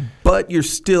 But you're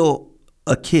still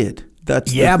a kid.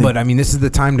 That's but I mean, this is the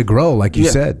time to grow, like you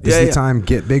said. This is the time,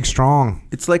 get big, strong.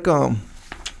 It's like you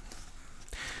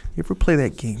ever play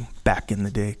that game back in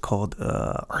the day called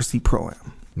RC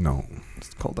Pro-Am? No,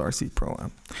 it's called RC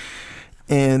Pro-Am,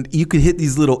 and you could hit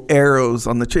these little arrows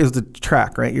on the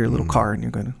track, right? Your little car, and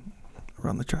you're going to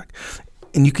run the track,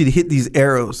 and you could hit these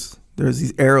arrows. There's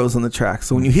these arrows on the track,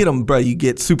 so when you hit them, bro, you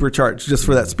get supercharged just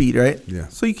for that speed, right? Yeah.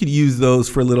 So you could use those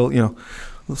for little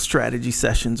strategy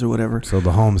sessions or whatever. So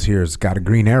the Holmes here has got a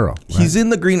green arrow. Right? He's in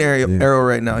the green arrow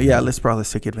right now. Yeah, let's probably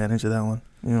take advantage of that one.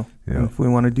 If we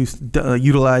want to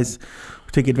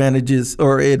take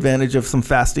advantage of some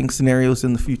fasting scenarios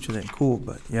in the future, then cool.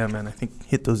 But yeah, man, I think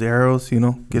hit those arrows.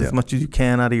 Get as much as you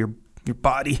can out of your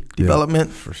body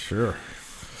development for sure.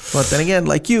 But then again,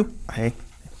 like you, I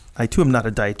too am not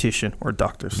a dietitian or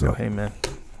doctor. So hey, man,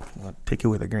 I'll take it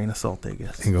with a grain of salt, I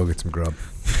guess. And go get some grub.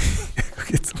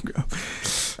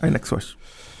 All right, next question.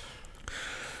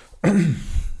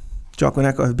 Jocko and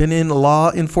Echo, I've been in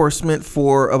law enforcement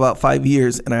for about 5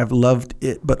 years, and I've loved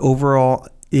it. But overall,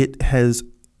 it has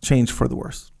changed for the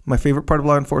worse. My favorite part of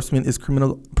law enforcement is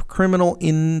criminal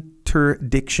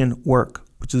interdiction work,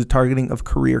 which is the targeting of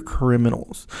career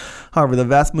criminals. However, the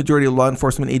vast majority of law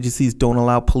enforcement agencies don't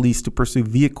allow police to pursue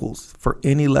vehicles for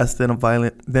any less than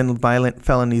violent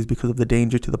felonies because of the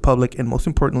danger to the public and, most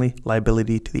importantly,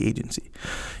 liability to the agency.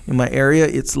 In my area,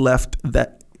 it is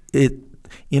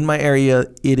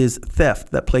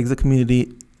theft that plagues the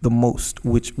community the most,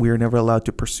 which we are never allowed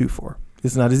to pursue for.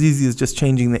 It's not as easy as just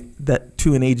changing that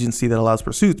to an agency that allows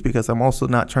pursuits, because I'm also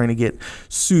not trying to get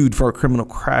sued for a criminal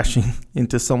crashing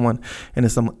into someone and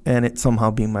it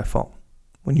somehow being my fault.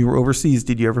 When you were overseas,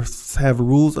 did you ever have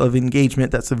rules of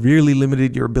engagement that severely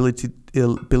limited your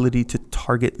ability to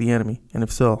target the enemy? And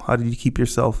if so, how did you keep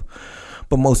yourself,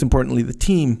 but most importantly, the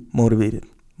team, motivated?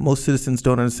 Most citizens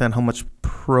don't understand how much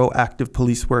proactive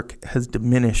police work has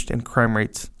diminished and crime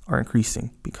rates are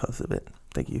increasing because of it.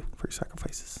 Thank you for your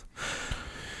sacrifices.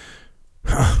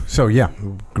 So,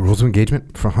 rules of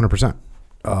engagement for 100%.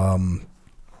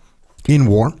 In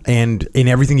war and in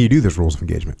everything you do, there's rules of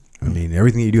engagement. I mean,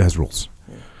 everything you do has rules.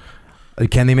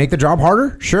 Can they make the job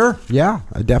harder? Sure. Yeah,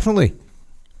 definitely.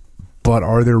 But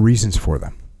are there reasons for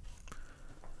them?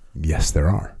 Yes, there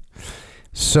are.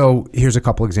 So here's a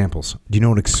couple examples. Do you know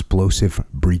what explosive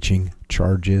breaching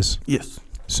charge is? Yes.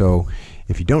 So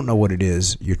if you don't know what it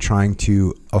is, you're trying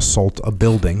to assault a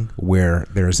building where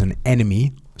there's an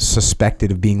enemy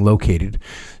suspected of being located.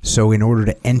 So in order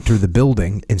to enter the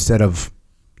building, instead of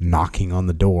knocking on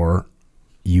the door,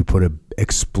 you put a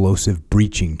explosive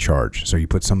breaching charge. So you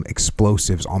put some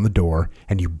explosives on the door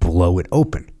and you blow it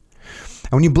open.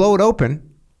 And when you blow it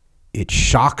open, it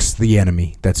shocks the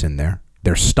enemy that's in there.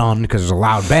 They're stunned because there's a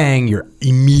loud bang. You're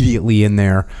immediately in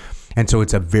there. And so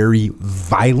it's a very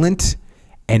violent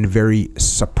and very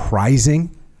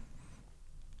surprising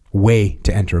way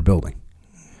to enter a building.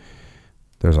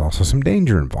 There's also some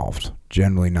danger involved.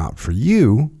 Generally not for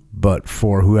you, but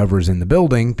for whoever's in the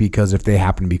building, because if they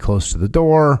happen to be close to the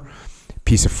door, a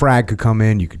piece of frag could come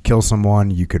in, you could kill someone,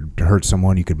 you could hurt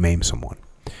someone, you could maim someone.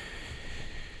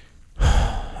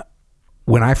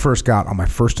 When I first got on my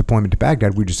first deployment to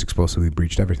Baghdad, we just explosively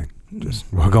breached everything.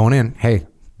 We're going in, hey,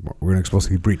 we're going to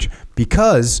explosively breach.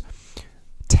 Because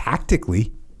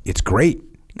tactically, it's great.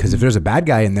 Because if there's a bad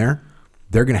guy in there,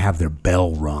 they're going to have their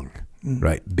bell rung.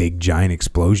 Right? Big giant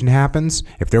explosion happens.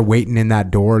 If they're waiting in that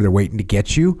door, they're waiting to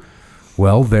get you.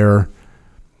 Well, they're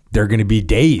going to be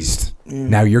dazed.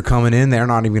 Now you're coming in, they're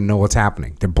not even going to know what's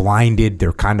happening. They're blinded.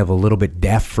 They're kind of a little bit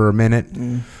deaf for a minute.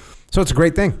 So it's a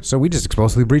great thing. So we just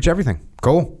explosively breach everything.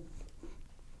 Cool.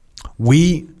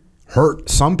 We hurt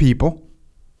some people.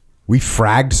 We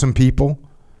fragged some people,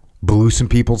 blew some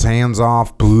people's hands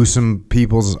off, blew some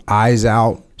people's eyes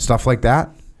out, stuff like that.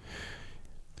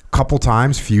 Couple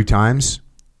times, few times,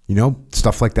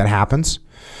 stuff like that happens.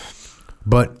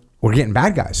 But we're getting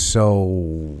bad guys.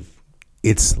 So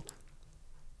it's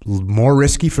more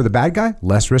risky for the bad guy,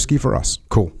 less risky for us.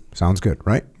 Cool. Sounds good,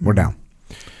 right? We're down.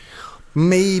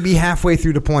 Maybe halfway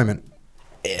through deployment.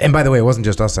 And by the way, it wasn't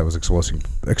just us that was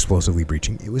explosively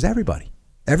breaching. It was everybody.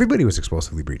 Everybody was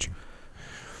explosively breaching.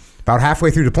 About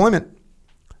halfway through deployment,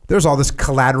 there's all this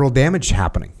collateral damage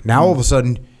happening. Now all of a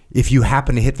sudden, if you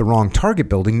happen to hit the wrong target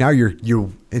building, now you're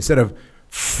instead of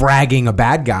fragging a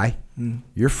bad guy,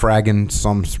 you're fragging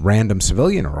some random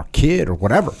civilian or a kid or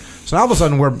whatever. So now all of a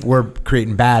sudden we're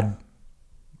creating bad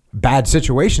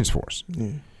situations for us,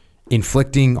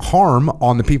 inflicting harm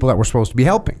on the people that we're supposed to be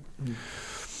helping.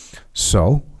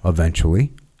 So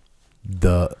eventually,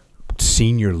 the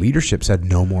senior leadership said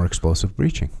no more explosive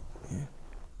breaching,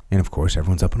 and of course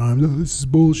everyone's up in arms. Oh, this is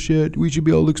bullshit. We should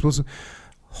be able to explosive.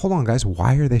 Hold on, guys.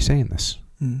 Why are they saying this?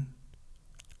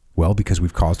 Well, because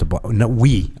we've caused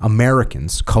we,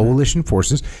 Americans, coalition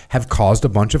forces, have caused a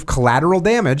bunch of collateral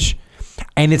damage,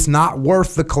 and it's not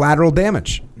worth the collateral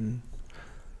damage.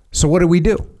 So what did we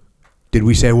do? Did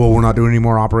we say, well, we're not doing any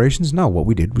more operations? No, what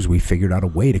we did was we figured out a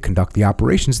way to conduct the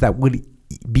operations that would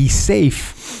be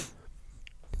safe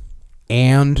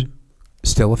and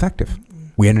still effective.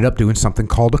 We ended up doing something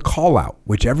called a call out,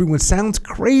 which everyone sounds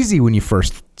crazy when you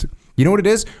first... You know what it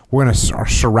is? We're going to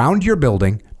surround your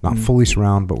building, not fully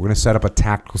surround, but we're going to set up a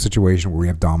tactical situation where we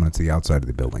have dominance at the outside of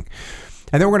the building.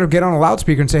 And then we're going to get on a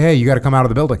loudspeaker and say, hey, you got to come out of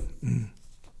the building.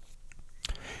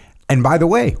 And by the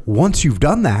way, once you've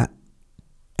done that,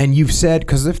 and you've said,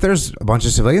 because if there's a bunch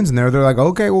of civilians in there, they're like,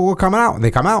 okay, well, we're coming out. And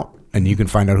they come out, and you can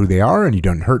find out who they are, and you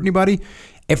don't hurt anybody.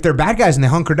 If they're bad guys and they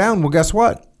hunker down, well, guess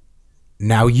what?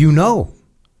 Now you know.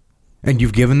 And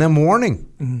you've given them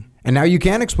warning. And now you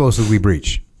can explosively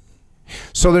breach.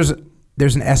 So there's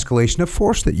an escalation of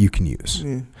force that you can use.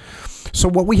 So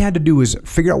what we had to do is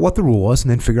figure out what the rule was and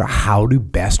then figure out how to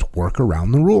best work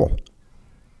around the rule.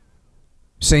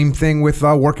 Same thing with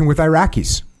working with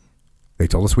Iraqis. They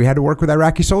told us we had to work with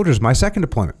Iraqi soldiers, my second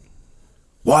deployment.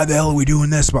 Why the hell are we doing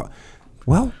this?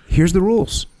 Well, here's the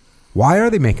rules. Why are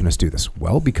they making us do this?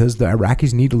 Well, because the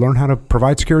Iraqis need to learn how to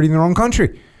provide security in their own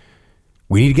country.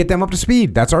 We need to get them up to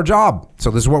speed. That's our job. So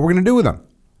this is what we're going to do with them.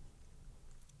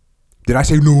 Did I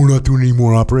say, no, we're not doing any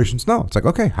more operations? No. It's like,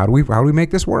 okay, how do we make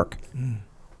this work?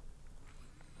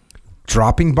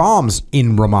 Dropping bombs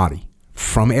in Ramadi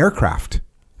from aircraft.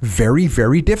 Very,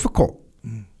 very difficult.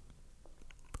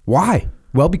 Why?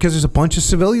 Well, because there's a bunch of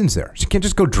civilians there. So you can't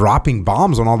just go dropping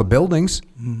bombs on all the buildings.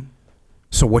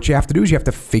 So what you have to do is you have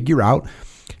to figure out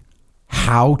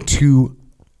how to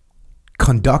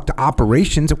conduct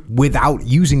operations without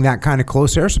using that kind of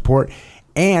close air support.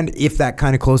 And if that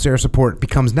kind of close air support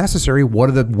becomes necessary, what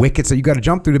are the wickets that you got to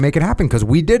jump through to make it happen? Because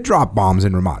we did drop bombs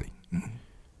in Ramadi.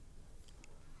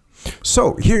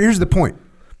 So here's the point.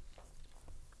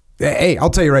 Hey, I'll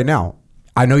tell you right now.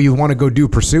 I know you want to go do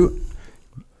pursuit.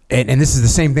 and this is the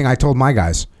same thing I told my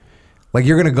guys. Like,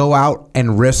 you're going to go out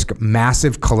and risk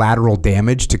massive collateral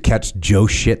damage to catch Joe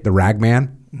Shit, the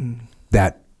ragman,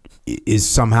 that is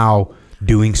somehow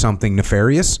doing something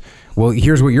nefarious. Well,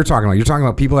 here's what you're talking about. You're talking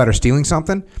about people that are stealing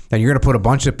something, and you're going to put a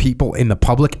bunch of people in the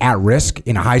public at risk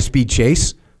in a high-speed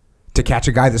chase to catch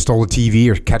a guy that stole a TV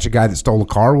or catch a guy that stole a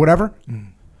car or whatever.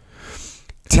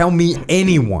 Tell me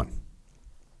any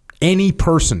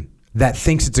person that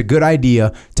thinks it's a good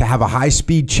idea to have a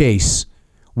high-speed chase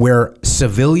where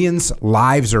civilians'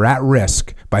 lives are at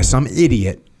risk by some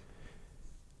idiot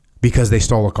because they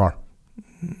stole a car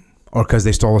or because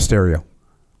they stole a stereo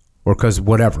or because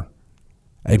whatever.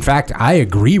 In fact, I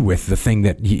agree with the thing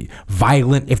that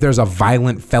if there's a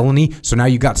violent felony, so now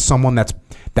you got someone that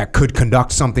could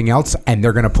conduct something else and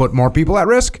they're going to put more people at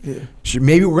risk. Yeah.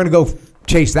 Maybe we're going to go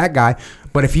chase that guy.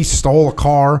 But if he stole a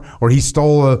car or he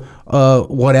stole a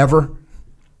whatever,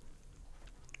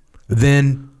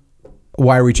 then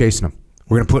why are we chasing him?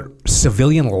 We're going to put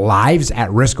civilian lives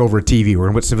at risk over a TV. We're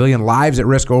going to put civilian lives at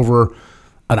risk over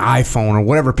an iPhone or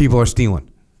whatever people are stealing.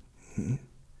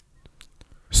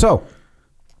 So,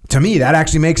 to me, that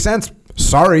actually makes sense.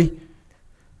 Sorry.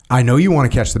 I know you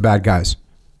want to catch the bad guys.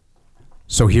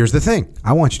 So here's the thing.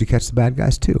 I want you to catch the bad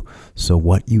guys too. So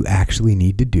what you actually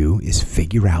need to do is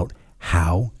figure out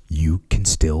how you can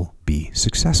still be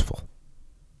successful.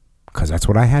 Because that's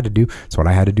what I had to do. It's what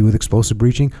I had to do with explosive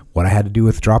breaching, what I had to do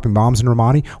with dropping bombs in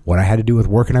Ramadi, what I had to do with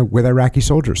working with Iraqi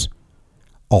soldiers.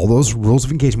 All those rules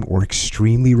of engagement were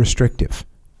extremely restrictive.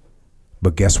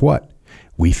 But guess what?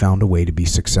 We found a way to be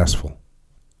successful.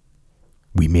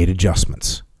 We made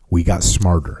adjustments. We got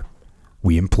smarter.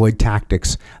 We employed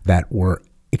tactics that were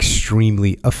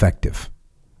extremely effective.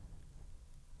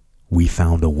 We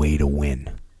found a way to win.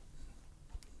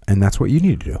 And that's what you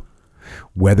need to do.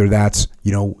 Whether that's,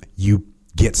 you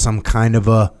get some kind of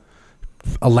a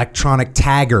electronic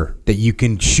tagger that you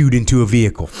can shoot into a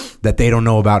vehicle that they don't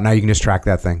know about. Now you can just track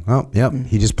that thing. Oh, yep,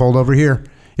 he just pulled over here.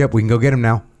 Yep, we can go get him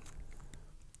now.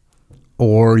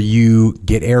 Or you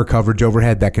get air coverage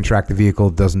overhead that can track the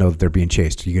vehicle, doesn't know that they're being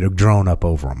chased. You get a drone up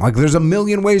over them. Like, there's a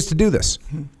million ways to do this.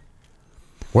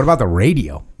 What about the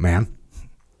radio, man?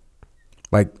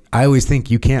 Like, I always think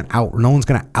no one's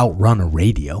going to outrun a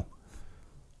radio.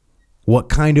 What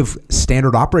kind of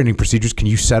standard operating procedures can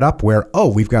you set up where,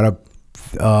 we've got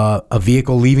a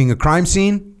vehicle leaving a crime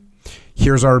scene?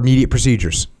 Here's our immediate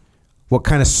procedures. What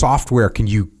kind of software can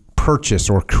you purchase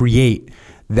or create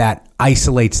that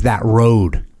isolates that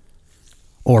road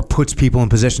or puts people in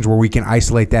positions where we can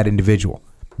isolate that individual,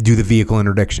 do the vehicle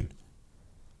interdiction?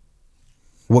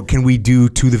 What can we do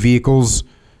to the vehicles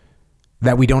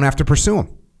that we don't have to pursue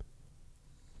them?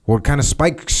 What kind of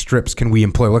spike strips can we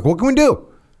employ? Like, what can we do?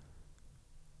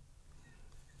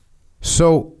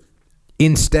 So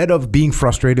instead of being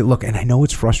frustrated, look, and I know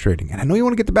it's frustrating, and I know you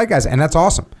want to get the bad guys, and that's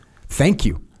awesome. Thank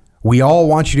you. We all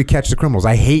want you to catch the criminals.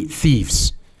 I hate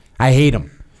thieves. I hate them.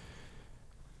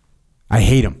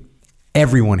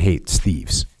 Everyone hates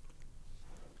thieves.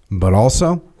 But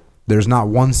also, there's not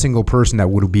one single person that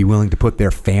would be willing to put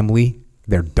their family,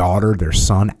 their daughter, their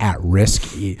son at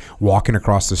risk walking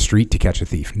across the street to catch a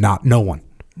thief. No one.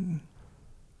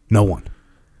 No one.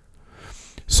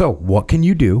 So what can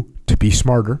you do to be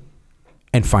smarter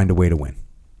and find a way to win?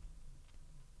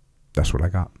 That's what I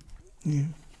got.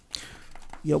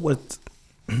 Yeah, what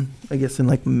I guess in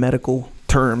like medical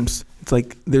terms, it's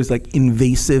like there's like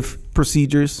invasive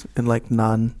procedures and like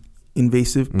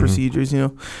non-invasive procedures,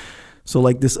 So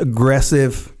like this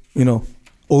aggressive,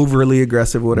 overly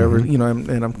aggressive, whatever, and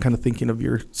I'm kind of thinking of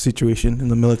your situation in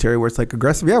the military where it's like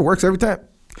aggressive. Yeah, it works every time.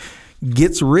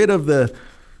 Gets rid of the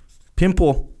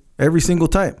pimple every single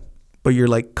time, but you're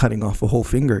like cutting off a whole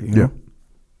finger, know?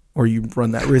 Or you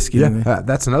run that risk. Anyway. Yeah,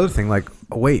 that's another thing. Like,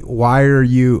 wait, why are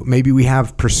you? Maybe we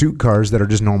have pursuit cars that are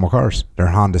just normal cars. They're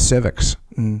Honda Civics,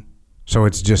 so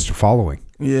it's just following.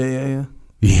 Yeah.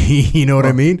 You know what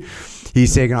I mean?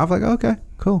 He's taking off. Like, okay,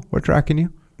 cool. We're tracking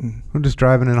you. I'm just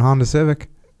driving in a Honda Civic.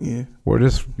 Yeah. We're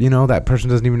just, that person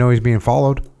doesn't even know he's being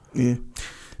followed. Yeah.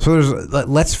 So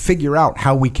let's figure out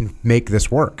how we can make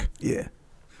this work. Yeah.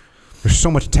 There's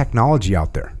so much technology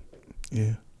out there.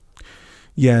 Yeah.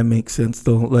 Yeah, it makes sense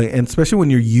though. Like, and especially when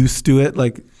you're used to it,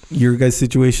 like your guys'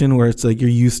 situation where it's like you're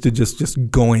used to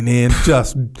just going in,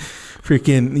 just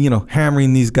freaking,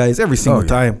 hammering these guys every single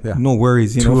time. Yeah. No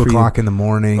worries, 2 o'clock in the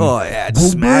morning. Oh yeah,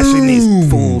 just smashing these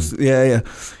fools. Yeah.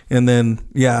 And then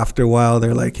after a while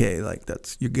they're like, hey, like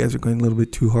you guys are going a little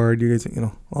bit too hard. You guys,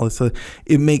 all this stuff.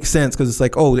 It makes sense because it's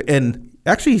like, and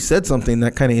actually he said something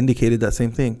that kind of indicated that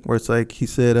same thing where it's like he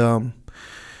said,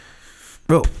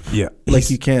 like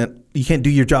you can't do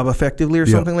your job effectively or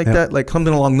something like that, like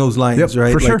something along those lines,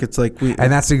 right? For sure. Like it's like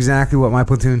and that's exactly what my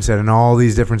platoon said in all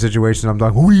these different situations. I'm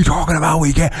like, what are you talking about?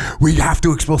 We have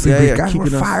to explicitly, guys, we're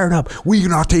fired up. We're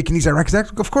not taking these direct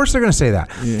actions. Of course they're going to say that.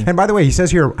 Yeah. And by the way, he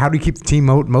says here, how do you keep the team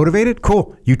motivated?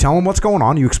 Cool. You tell them what's going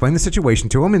on. You explain the situation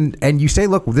to them, and you say,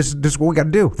 look, this is what we got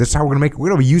to do. This is how we're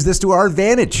going to use this to our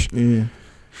advantage. Yeah.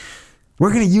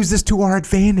 We're going to use this to our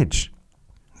advantage.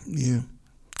 Yeah.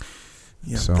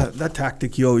 Yeah, so that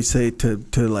tactic you always say to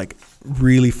like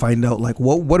really find out like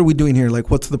what are we doing here?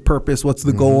 Like what's the purpose? What's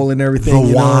the goal and everything?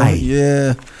 The why.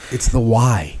 Yeah. It's the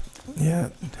why. Yeah,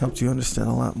 it helps you understand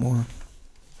a lot more.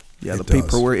 Yeah, the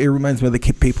paperwork. It reminds me of the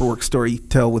paperwork story you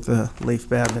tell with Leif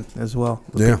Babin as well.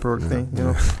 The paperwork thing, you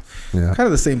know. Yeah. Kind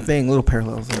of the same thing, little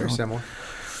parallels there. Very similar.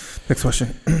 Next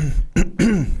question.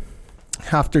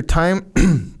 After time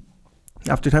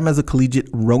as a collegiate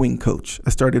rowing coach, I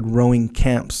started a rowing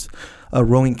camps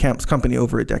company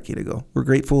over a decade ago. We're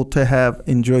grateful to have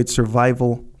enjoyed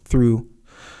survival through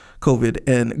COVID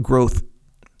and growth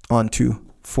onto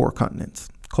 4 continents.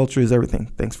 Culture is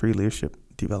everything. Thanks for your leadership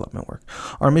development work.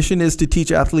 Our mission is to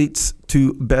teach athletes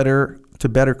to better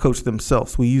coach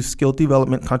themselves. We use skill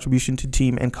development, contribution to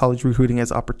team, and college recruiting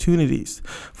as opportunities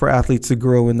for athletes to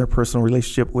grow in their personal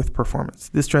relationship with performance.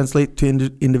 This translates to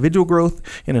individual growth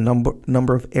in a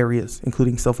number of areas,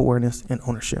 including self-awareness and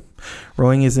ownership.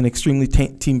 Rowing is an extremely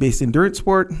team-based endurance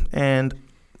sport, and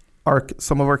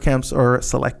some of our camps are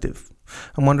selective.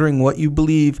 I'm wondering what you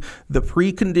believe the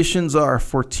preconditions are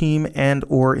for team and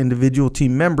or individual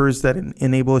team members that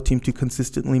enable a team to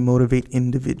consistently motivate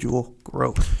individual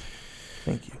growth.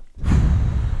 Thank you.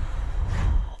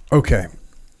 Okay.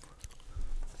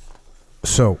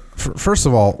 So, first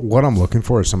of all, what I'm looking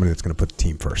for is somebody that's going to put the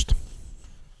team first.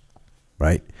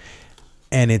 Right?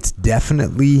 And it's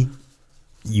definitely,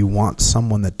 you want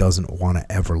someone that doesn't want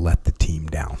to ever let the team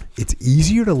down. It's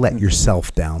easier to let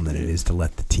yourself down than it is to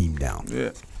let the team down.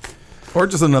 Yeah. Or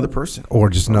just another person.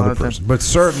 But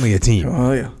certainly a team.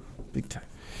 Oh, yeah. Big time.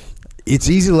 It's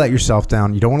easy to let yourself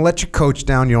down. You don't want to let your coach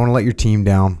down. You don't want to let your team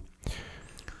down.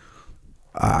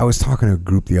 I was talking to a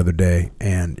group the other day,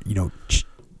 and, you know,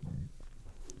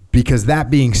 because that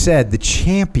being said, the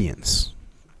champions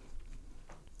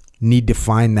need to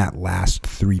find that last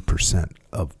 3%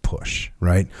 of push,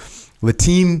 right? The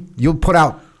team, you'll put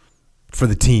out for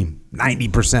the team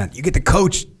 90%. You get the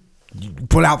coach, you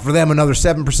put out for them another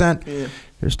 7%. Yeah.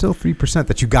 There's still 3%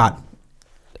 that you got.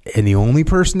 And the only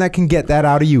person that can get that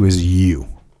out of you is you.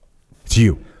 It's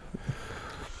you.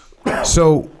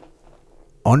 So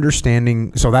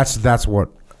understanding, so that's what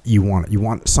you want. You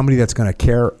want somebody that's going to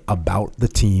care about the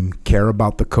team, care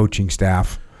about the coaching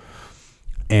staff,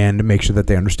 and make sure that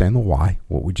they understand the why.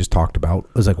 What we just talked about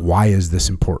is like, why is this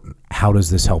important? How does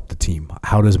this help the team?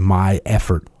 How does my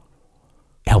effort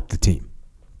help the team?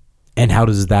 And how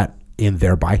does that and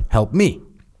thereby help me?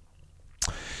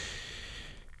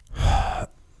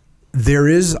 There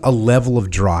is a level of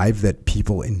drive that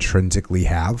people intrinsically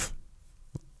have.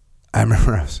 I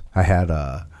remember I had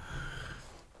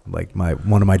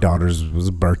one of my daughters was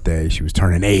a birthday. She was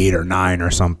turning 8 or 9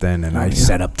 or something, and I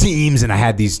set up teams, and I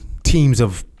had these teams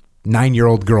of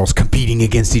 9-year-old girls competing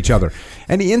against each other.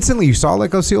 And instantly you saw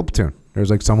like a SEAL platoon. There's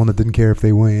like someone that didn't care if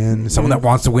they win, someone that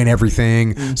wants to win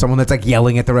everything, someone that's like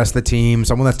yelling at the rest of the team,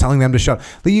 someone that's telling them to shut.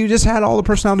 Like, you just had all the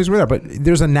personalities were there, but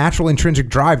there's a natural intrinsic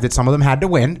drive that some of them had to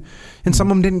win and some of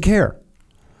them didn't care.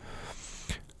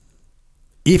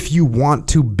 If you want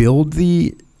to build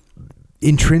the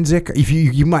intrinsic, if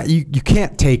you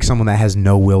can't take someone that has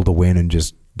no will to win and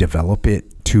just develop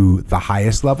it to the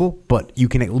highest level, but you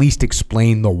can at least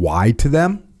explain the why to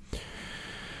them.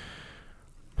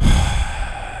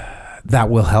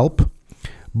 That will help.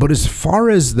 But as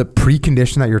far as the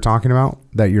precondition that you're talking about,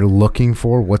 that you're looking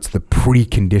for, what's the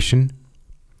precondition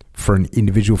for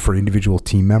individual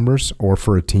team members or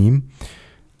for a team?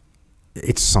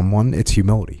 It's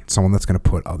humility. It's someone that's going to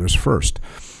put others first.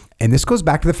 And this goes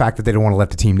back to the fact that they don't want to let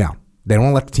the team down. They don't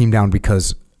want to let the team down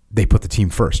because they put the team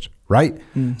first, right?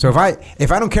 Mm-hmm. So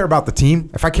if I don't care about the team,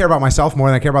 if I care about myself more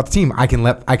than I care about the team, I can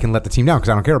let the team down because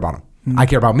I don't care about them. Mm-hmm. I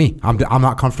care about me. I'm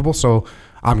not comfortable, so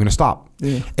I'm going to stop.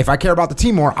 Yeah. If I care about the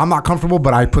team more, I'm not comfortable,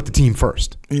 but I put the team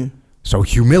first. Yeah. So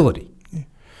humility. Yeah.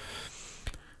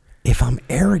 If I'm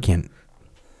arrogant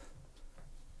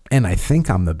and I think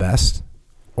I'm the best,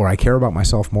 or I care about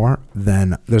myself more,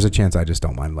 then there's a chance I just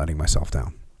don't mind letting myself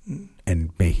down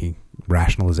and making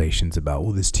rationalizations about,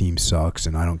 well, this team sucks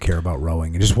and I don't care about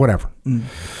rowing and just whatever.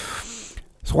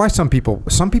 That's why some people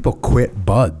quit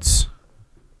buds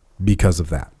because of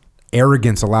that.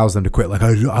 Arrogance allows them to quit. Like,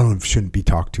 I shouldn't be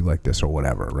talked to like this or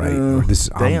whatever, right? Or this,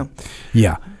 damn.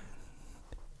 Yeah.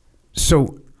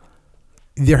 So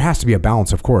there has to be a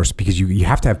balance, of course, because you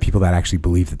have to have people that actually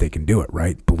believe that they can do it,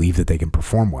 right? Believe that they can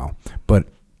perform well. But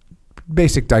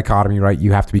basic dichotomy, right?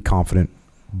 You have to be confident,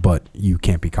 but you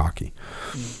can't be cocky.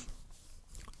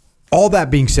 All that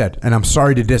being said, and I'm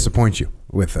sorry to disappoint you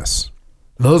with this,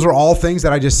 those are all things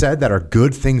that I just said that are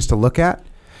good things to look at.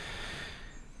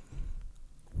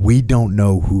 We don't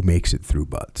know who makes it through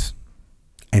buds.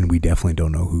 And we definitely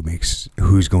don't know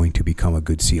who's going to become a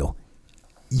good SEAL.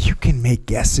 You can make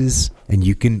guesses and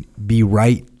you can be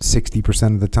right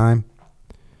 60% of the time,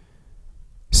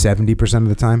 70% of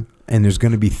the time, and there's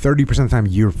going to be 30% of the time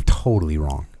you're totally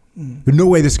wrong. There's no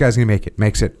way this guy's going to make it.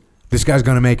 Makes it. This guy's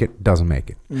going to make it. Doesn't make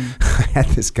it. I had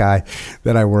this guy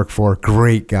that I work for,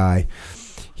 great guy.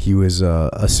 He was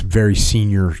a very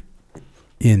senior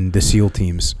in the SEAL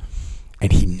teams,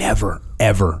 and he never,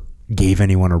 ever gave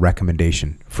anyone a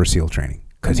recommendation for SEAL training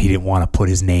because he didn't want to put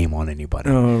his name on anybody.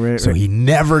 Oh, right. So he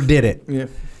never did it. Yeah.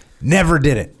 Never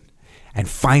did it. And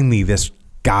finally, this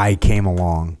guy came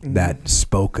along that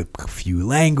spoke a few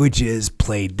languages,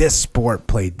 played this sport,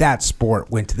 played that sport,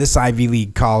 went to this Ivy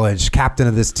League college, captain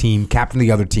of this team, captain of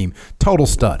the other team, total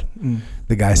stud.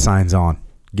 The guy signs on,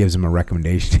 gives him a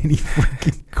recommendation, and he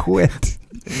freaking quit.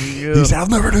 Yeah. He said, I'll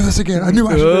never do this again. I knew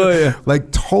I should do it. Yeah.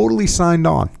 Like totally signed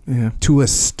on to a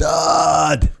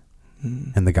stud.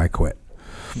 And the guy quit.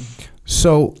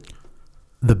 So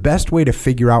the best way to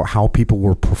figure out how people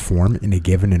will perform in a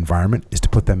given environment is to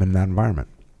put them in that environment.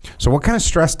 So what kind of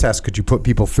stress test could you put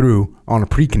people through on a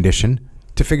precondition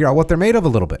to figure out what they're made of a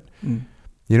little bit?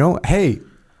 You know, hey,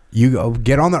 you go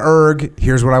get on the erg.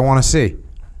 Here's what I want to see.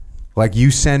 Like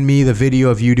you send me the video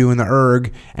of you doing the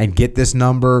erg and get this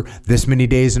number this many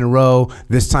days in a row,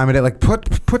 this time of day. Like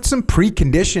put some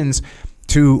preconditions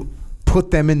to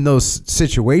put them in those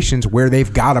situations where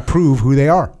they've got to prove who they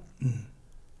are.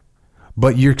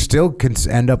 But you still can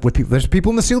end up with people. There's people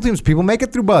in the SEAL teams. People make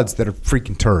it through buds that are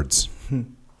freaking turds.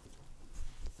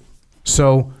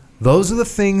 So those are the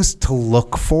things to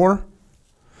look for.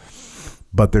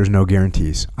 But there's no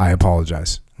guarantees. I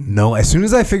apologize. No, as soon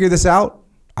as I figure this out,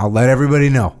 I'll let everybody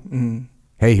know.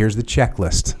 Hey, here's the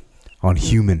checklist on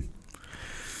human.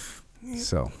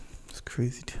 So it's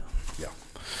crazy too. Yeah.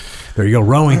 There you go.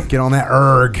 Rowing. Get on that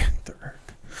erg. The erg.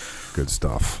 Good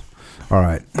stuff. All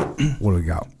right. What do we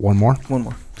got? One more? One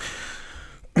more.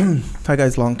 Hi,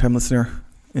 guys. Long-time listener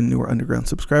and newer underground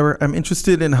subscriber. I'm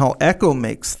interested in how Echo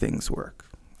makes things work.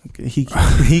 Okay, he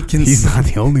can. He's not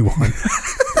the only one.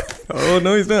 Oh,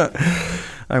 no, he's not.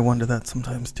 I wonder that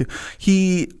sometimes, too.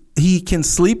 He can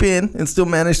sleep in and still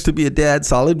manage to be a dad,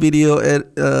 solid video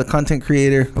content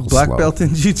creator, a black belt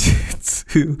in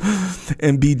jiu-jitsu,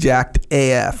 and be jacked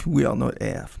AF. We all know what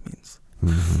AF means.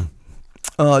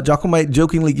 Jocko might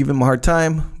jokingly give him a hard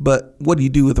time, but what do you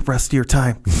do with the rest of your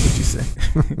time? What you say?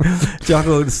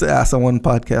 Jocko asked on one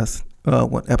podcast,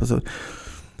 one episode.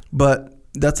 But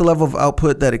that's a level of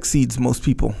output that exceeds most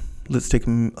people. Let's take a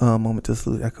moment to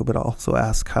salute Echo, but also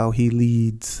ask how he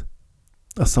leads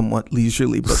a somewhat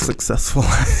leisurely but successful.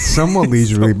 Somewhat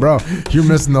leisurely, bro. You're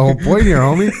missing the whole point here,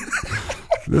 homie.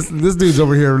 This dude's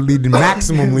over here leading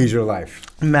maximum leisure life.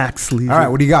 Max leisure. All right,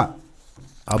 what do you got?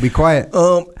 I'll be quiet.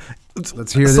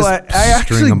 Let's hear this I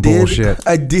string of bullshit.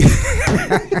 I did.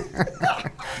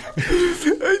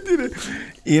 I did an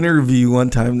interview one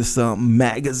time. This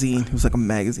magazine. It was like a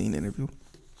magazine interview.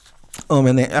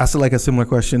 And they asked like a similar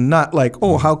question, not like,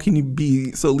 oh, how can you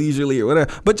be so leisurely or whatever,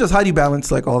 but just how do you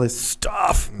balance like all this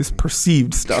stuff, this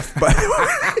perceived stuff.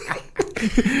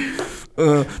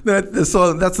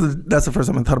 So that's the first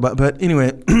time I thought about it. But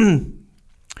anyway,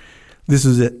 this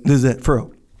is it for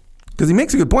real. Because he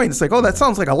makes a good point. It's like, oh, that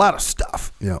sounds like a lot of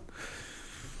stuff. Yeah.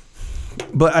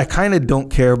 But I kind of don't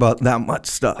care about that much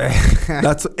stuff.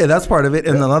 That's part of it.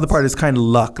 And another part is kind of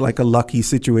luck, like a lucky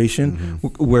situation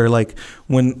where like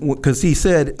because he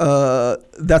said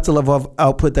that's a level of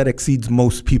output that exceeds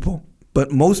most people.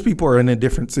 But most people are in a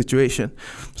different situation.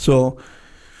 So,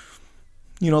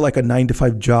 like a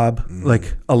 9-to-5 job,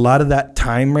 like a lot of that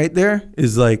time right there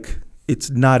is like, it's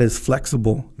not as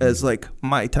flexible as like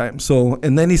my time. So,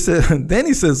 and then he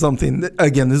says something,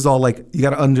 again, this is all like, you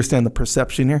got to understand the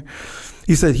perception here.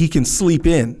 He said he can sleep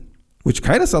in, which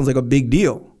kind of sounds like a big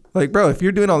deal. Like, bro, if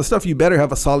you're doing all this stuff, you better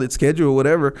have a solid schedule or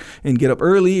whatever and get up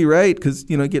early, right? Because,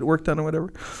 get work done or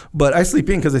whatever. But I sleep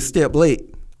in because I stay up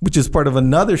late, which is part of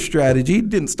another strategy. It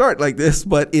didn't start like this,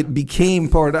 but it became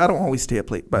part of, I don't always stay up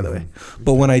late, by the way.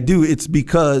 But when I do, it's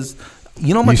because,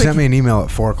 you sent me an email at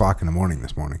 4 o'clock in the morning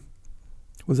this morning.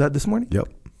 Was that this morning? Yep.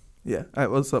 Yeah, I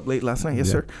was up late last night. Yes,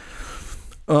 sir.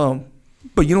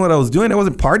 But you know what I was doing? I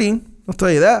wasn't partying. I'll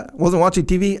tell you that. I wasn't watching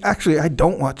TV. Actually, I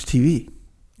don't watch TV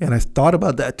And I thought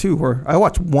about that too, where I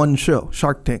watch one show,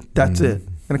 Shark Tank. That's it.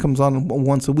 And it comes on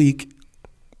once a week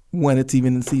when it's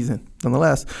even in season.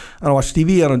 Nonetheless, I don't watch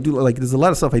TV. I don't do, like, there's a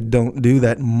lot of stuff I don't do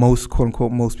that most, quote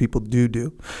unquote, most people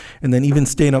do. And then even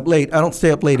staying up late, I don't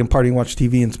stay up late and party and watch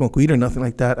TV and smoke weed or nothing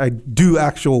like that. I do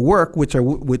actual work, which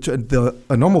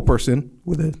a normal person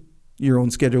with your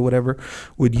own schedule, whatever,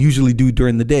 would usually do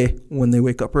during the day when they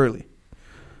wake up early.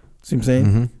 See what I'm saying?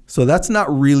 Mm-hmm. So that's not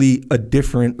really a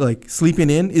different, like, sleeping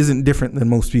in isn't different than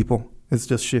most people. It's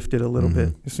just shifted a little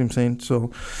bit. You see what I'm saying? So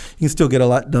you can still get a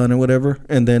lot done or whatever.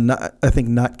 And then I think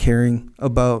not caring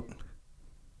about,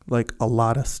 like, a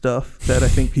lot of stuff that I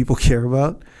think people care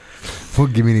about. Well,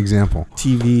 give me an example.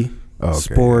 TV,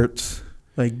 sports,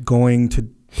 like going to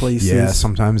places. Yeah,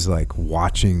 sometimes like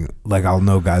watching, like I'll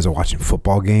know guys are watching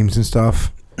football games and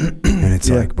stuff. And it's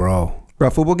like, bro,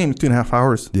 football game is 2.5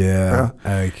 hours. Yeah,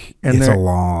 like, and it's a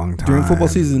long time. During football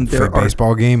season, for a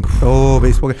baseball game. Oh,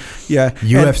 baseball game. Yeah.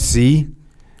 UFC,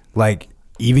 like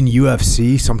even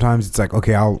UFC, sometimes it's like,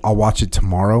 okay, I'll watch it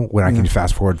tomorrow when I can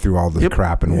fast forward through all the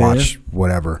crap and watch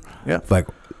whatever. Yeah. Like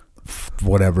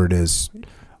whatever it is.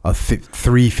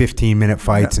 3 15-minute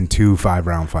fights and 2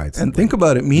 5-round fights. And think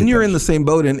about it. Me and you're in the same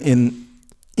boat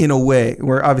in a way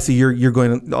where obviously you're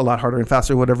going a lot harder and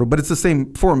faster or whatever, but it's the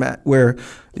same format where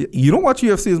you don't watch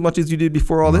UFC as much as you did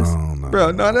before all this. No, bro,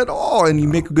 not at all. And you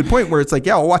make a good point where it's like,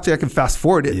 yeah, I'll watch it. I can fast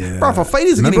forward it. Yeah. Bro, if a fight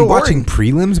isn't getting boring. Remember watching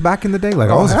prelims back in the day? Like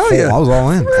I was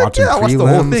all in watching prelims. The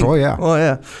whole thing. Oh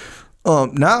yeah.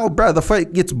 Now, bro, the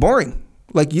fight gets boring.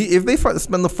 Like if they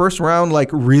spend the first round like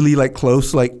really like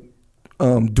close, like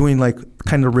doing like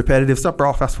kind of repetitive stuff, bro,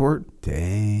 I'll fast forward.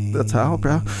 Dang. That's how,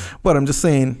 bro. But I'm just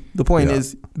saying, the point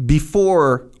is,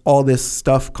 before all this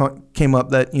stuff came up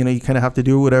that, you know, you kind of have to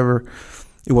do whatever,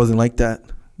 it wasn't like that.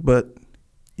 But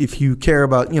if you care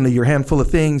about, you know, your handful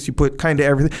of things, you put kind of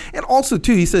everything. And also,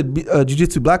 too, he said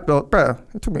jiu-jitsu black belt. Bro,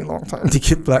 it took me a long time to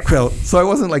get black belt. So I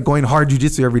wasn't like going hard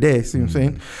jiu-jitsu every day. See what I'm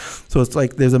saying? So it's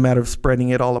like there's a matter of spreading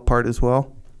it all apart as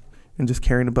well and just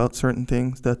caring about certain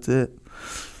things. That's it.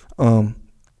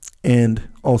 And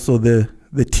also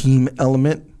the team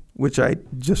element, which I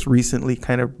just recently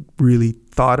kind of really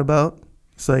thought about.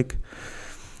 It's like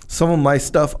some of my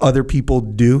stuff other people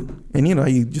do, and you know,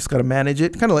 you just got to manage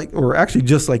it, kind of like, or actually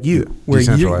just like you, where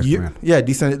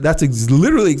decentralized. That's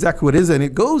literally exactly what it is, and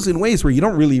it goes in ways where you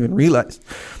don't really even realize,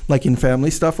 like in family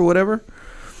stuff or whatever.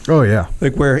 Oh yeah,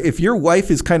 like where if your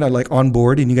wife is kind of like on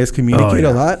board and you guys communicate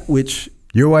a lot, which.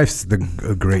 Your wife's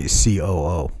a great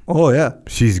COO. Oh, yeah.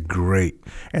 She's great.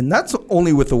 And that's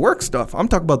only with the work stuff. I'm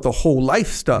talking about the whole life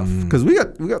stuff. Because we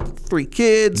got 3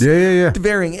 kids. Yeah.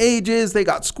 Varying ages. They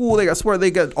got school. They got sport.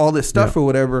 They got all this stuff or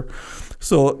whatever.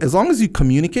 So as long as you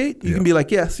communicate, you can be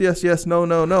like, yes, no.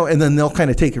 And then they'll kind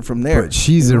of take it from there. But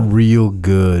she's a real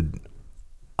good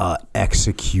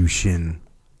execution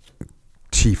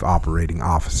chief operating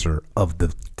officer of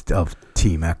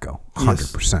Team Echo,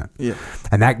 100%. Yeah,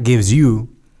 and that gives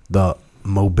you the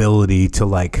mobility to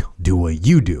like do what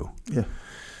you do. Yeah,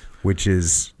 which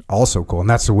is also cool, and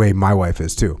that's the way my wife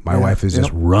is too. My wife is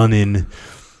just running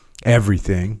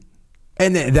everything,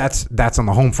 and that's on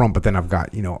the home front. But then I've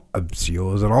got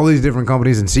CEOs at all these different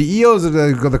companies and CEOs of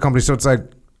the companies, so it's like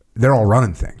they're all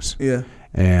running things. Yeah,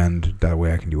 and that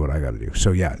way I can do what I got to do.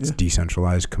 So it's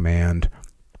decentralized command,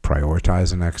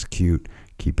 prioritize and execute.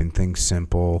 Keeping things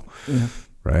simple,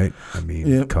 right? I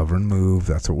mean, cover and move.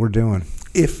 That's what we're doing.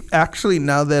 If actually,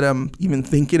 now that I'm even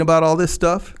thinking about all this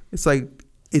stuff, it's like,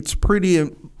 it's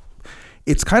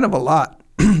kind of a lot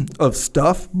of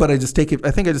stuff, but I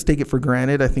think I just take it for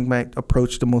granted. I think my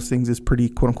approach to most things is pretty,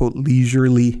 quote unquote,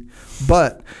 leisurely.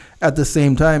 But at the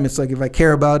same time, it's like, if I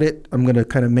care about it, I'm going to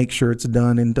kind of make sure it's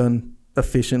done and done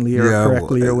efficiently or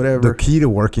correctly or whatever. The key to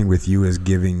working with you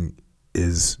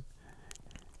is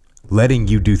letting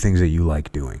you do things that you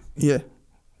like doing. Yeah.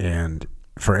 And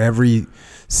for every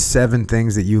 7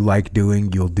 things that you like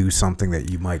doing, you'll do something that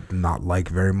you might not like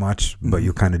very much, but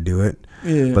you'll kind of do it.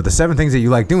 Yeah. But the 7 things that you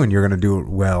like doing, you're going to do it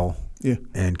well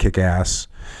and kick ass.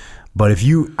 But if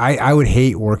I would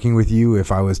hate working with you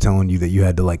if I was telling you that you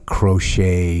had to like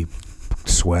crochet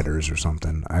sweaters or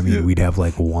something. I mean, we'd have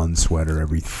like 1 sweater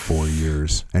every 4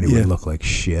 years and it would look like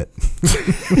shit.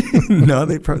 No,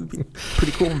 they'd probably be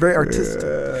pretty cool and very artistic.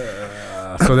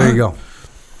 So there you go.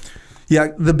 Yeah,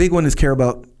 the big one is care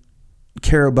about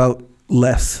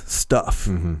less stuff.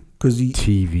 Because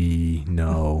TV,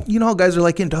 no. You know how guys are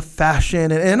like into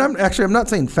fashion, and I'm not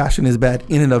saying fashion is bad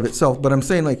in and of itself, but I'm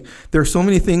saying like there are so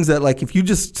many things that like if you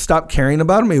just stop caring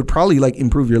about them, it would probably like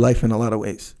improve your life in a lot of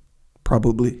ways,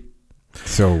 probably.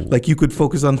 So like you could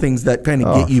focus on things that kind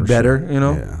of get you better,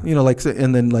 sure. like,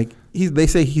 and then like they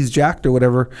say he's jacked or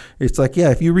whatever. It's like,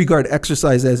 yeah, if you regard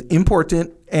exercise as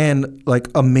important and like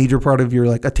a major part of your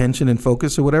like attention and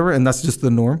focus or whatever, and that's just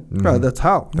the norm, bro, that's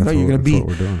how you're gonna be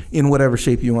in whatever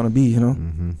shape you want to be. You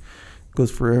know,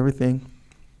 goes for everything.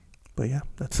 But yeah,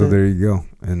 that's so. There you go.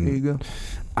 And there you go.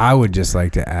 I would just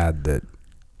like to add that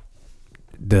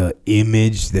the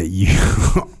image that you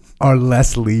are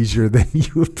less leisure than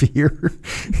you appear.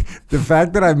 The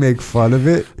fact that I make fun of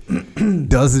it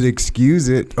doesn't excuse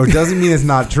it, or doesn't mean it's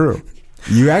not true.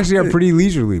 You actually are pretty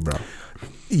leisurely, bro.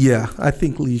 Yeah, I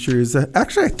think leisure is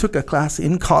actually I took a class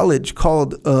in college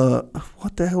called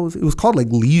what the hell was it? It was called like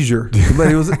leisure,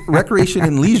 but it was recreation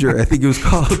and leisure. I think it was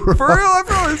called. For real, I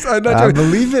promise. I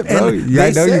believe it, bro. Yeah,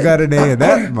 I know you got an A in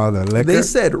that, mother liquor. They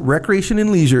said recreation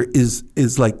and leisure is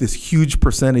like this huge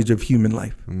percentage of human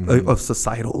life, of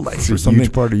societal life, it's or a something.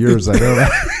 Huge part of yours, I know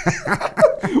that.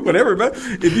 Whatever, man.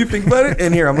 If you think about it,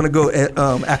 and here I'm gonna go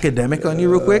academic on you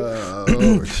real quick.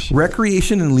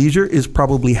 Recreation and leisure is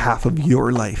probably half of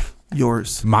your life.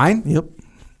 Yours. Mine? Yep.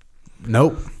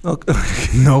 Nope. Okay.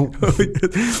 Nope.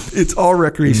 It's all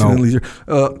recreation and leisure.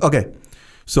 Okay.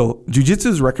 So jiu-jitsu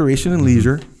is recreation and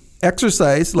leisure.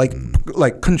 Exercise,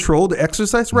 like controlled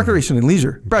exercise, recreation and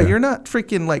leisure. Bro, you're not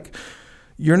freaking like,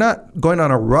 you're not going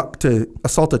on a ruck to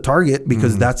assault a target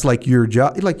because that's like your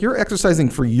job. Like you're exercising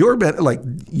for your like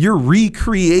you're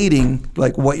recreating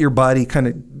like what your body kind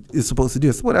of is supposed to do.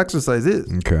 That's what exercise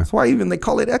is. Okay. That's why even they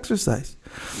call it exercise.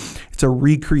 It's a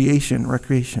recreation,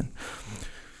 recreation.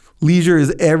 Leisure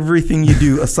is everything you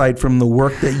do aside from the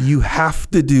work that you have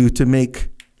to do to make,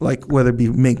 like whether it be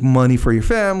make money for your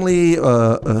family,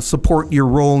 support your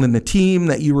role in the team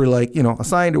that you were like, you know,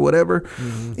 assigned or whatever.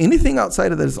 Anything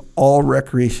outside of that is all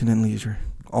recreation and leisure.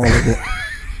 All of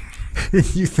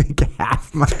it. You think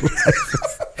half my life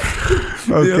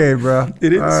is... Okay, bro.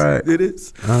 It is. All right. It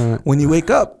is. All right. When you wake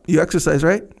up, you exercise,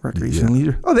 right? Recreation and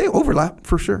leisure. Oh, they overlap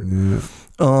for sure.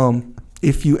 Yeah.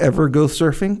 If you ever go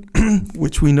surfing,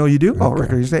 which we know you do,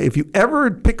 recreation. If you ever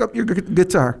pick up your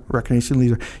guitar, recreation and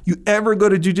leisure. You ever go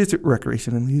to jiu-jitsu,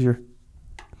 recreation and leisure.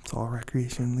 It's all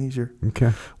recreation and leisure.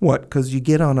 Okay. What? Because you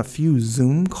get on a few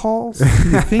Zoom calls?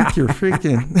 You think you're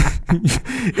freaking...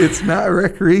 It's not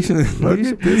recreation and leisure.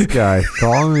 Look at this guy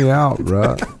calling me out,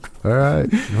 bro. All right.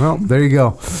 Well, there you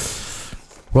go.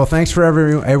 Well, thanks for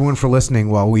everyone for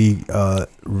listening while we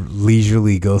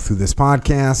leisurely go through this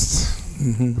podcast.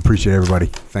 Appreciate everybody.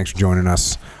 Thanks for joining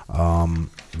us.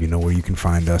 You know where you can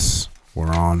find us.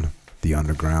 We're on the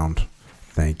underground.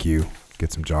 Thank you.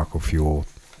 Get some Jocko fuel.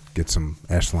 Get some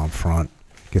Echelon Front.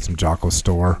 Get some Jocko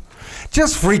store.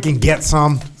 Just freaking get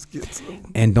some.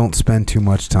 And don't spend too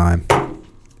much time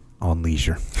on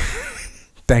leisure.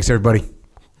 Thanks, everybody.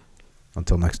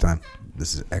 Until next time,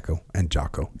 this is Echo and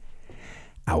Jocko.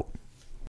 Out.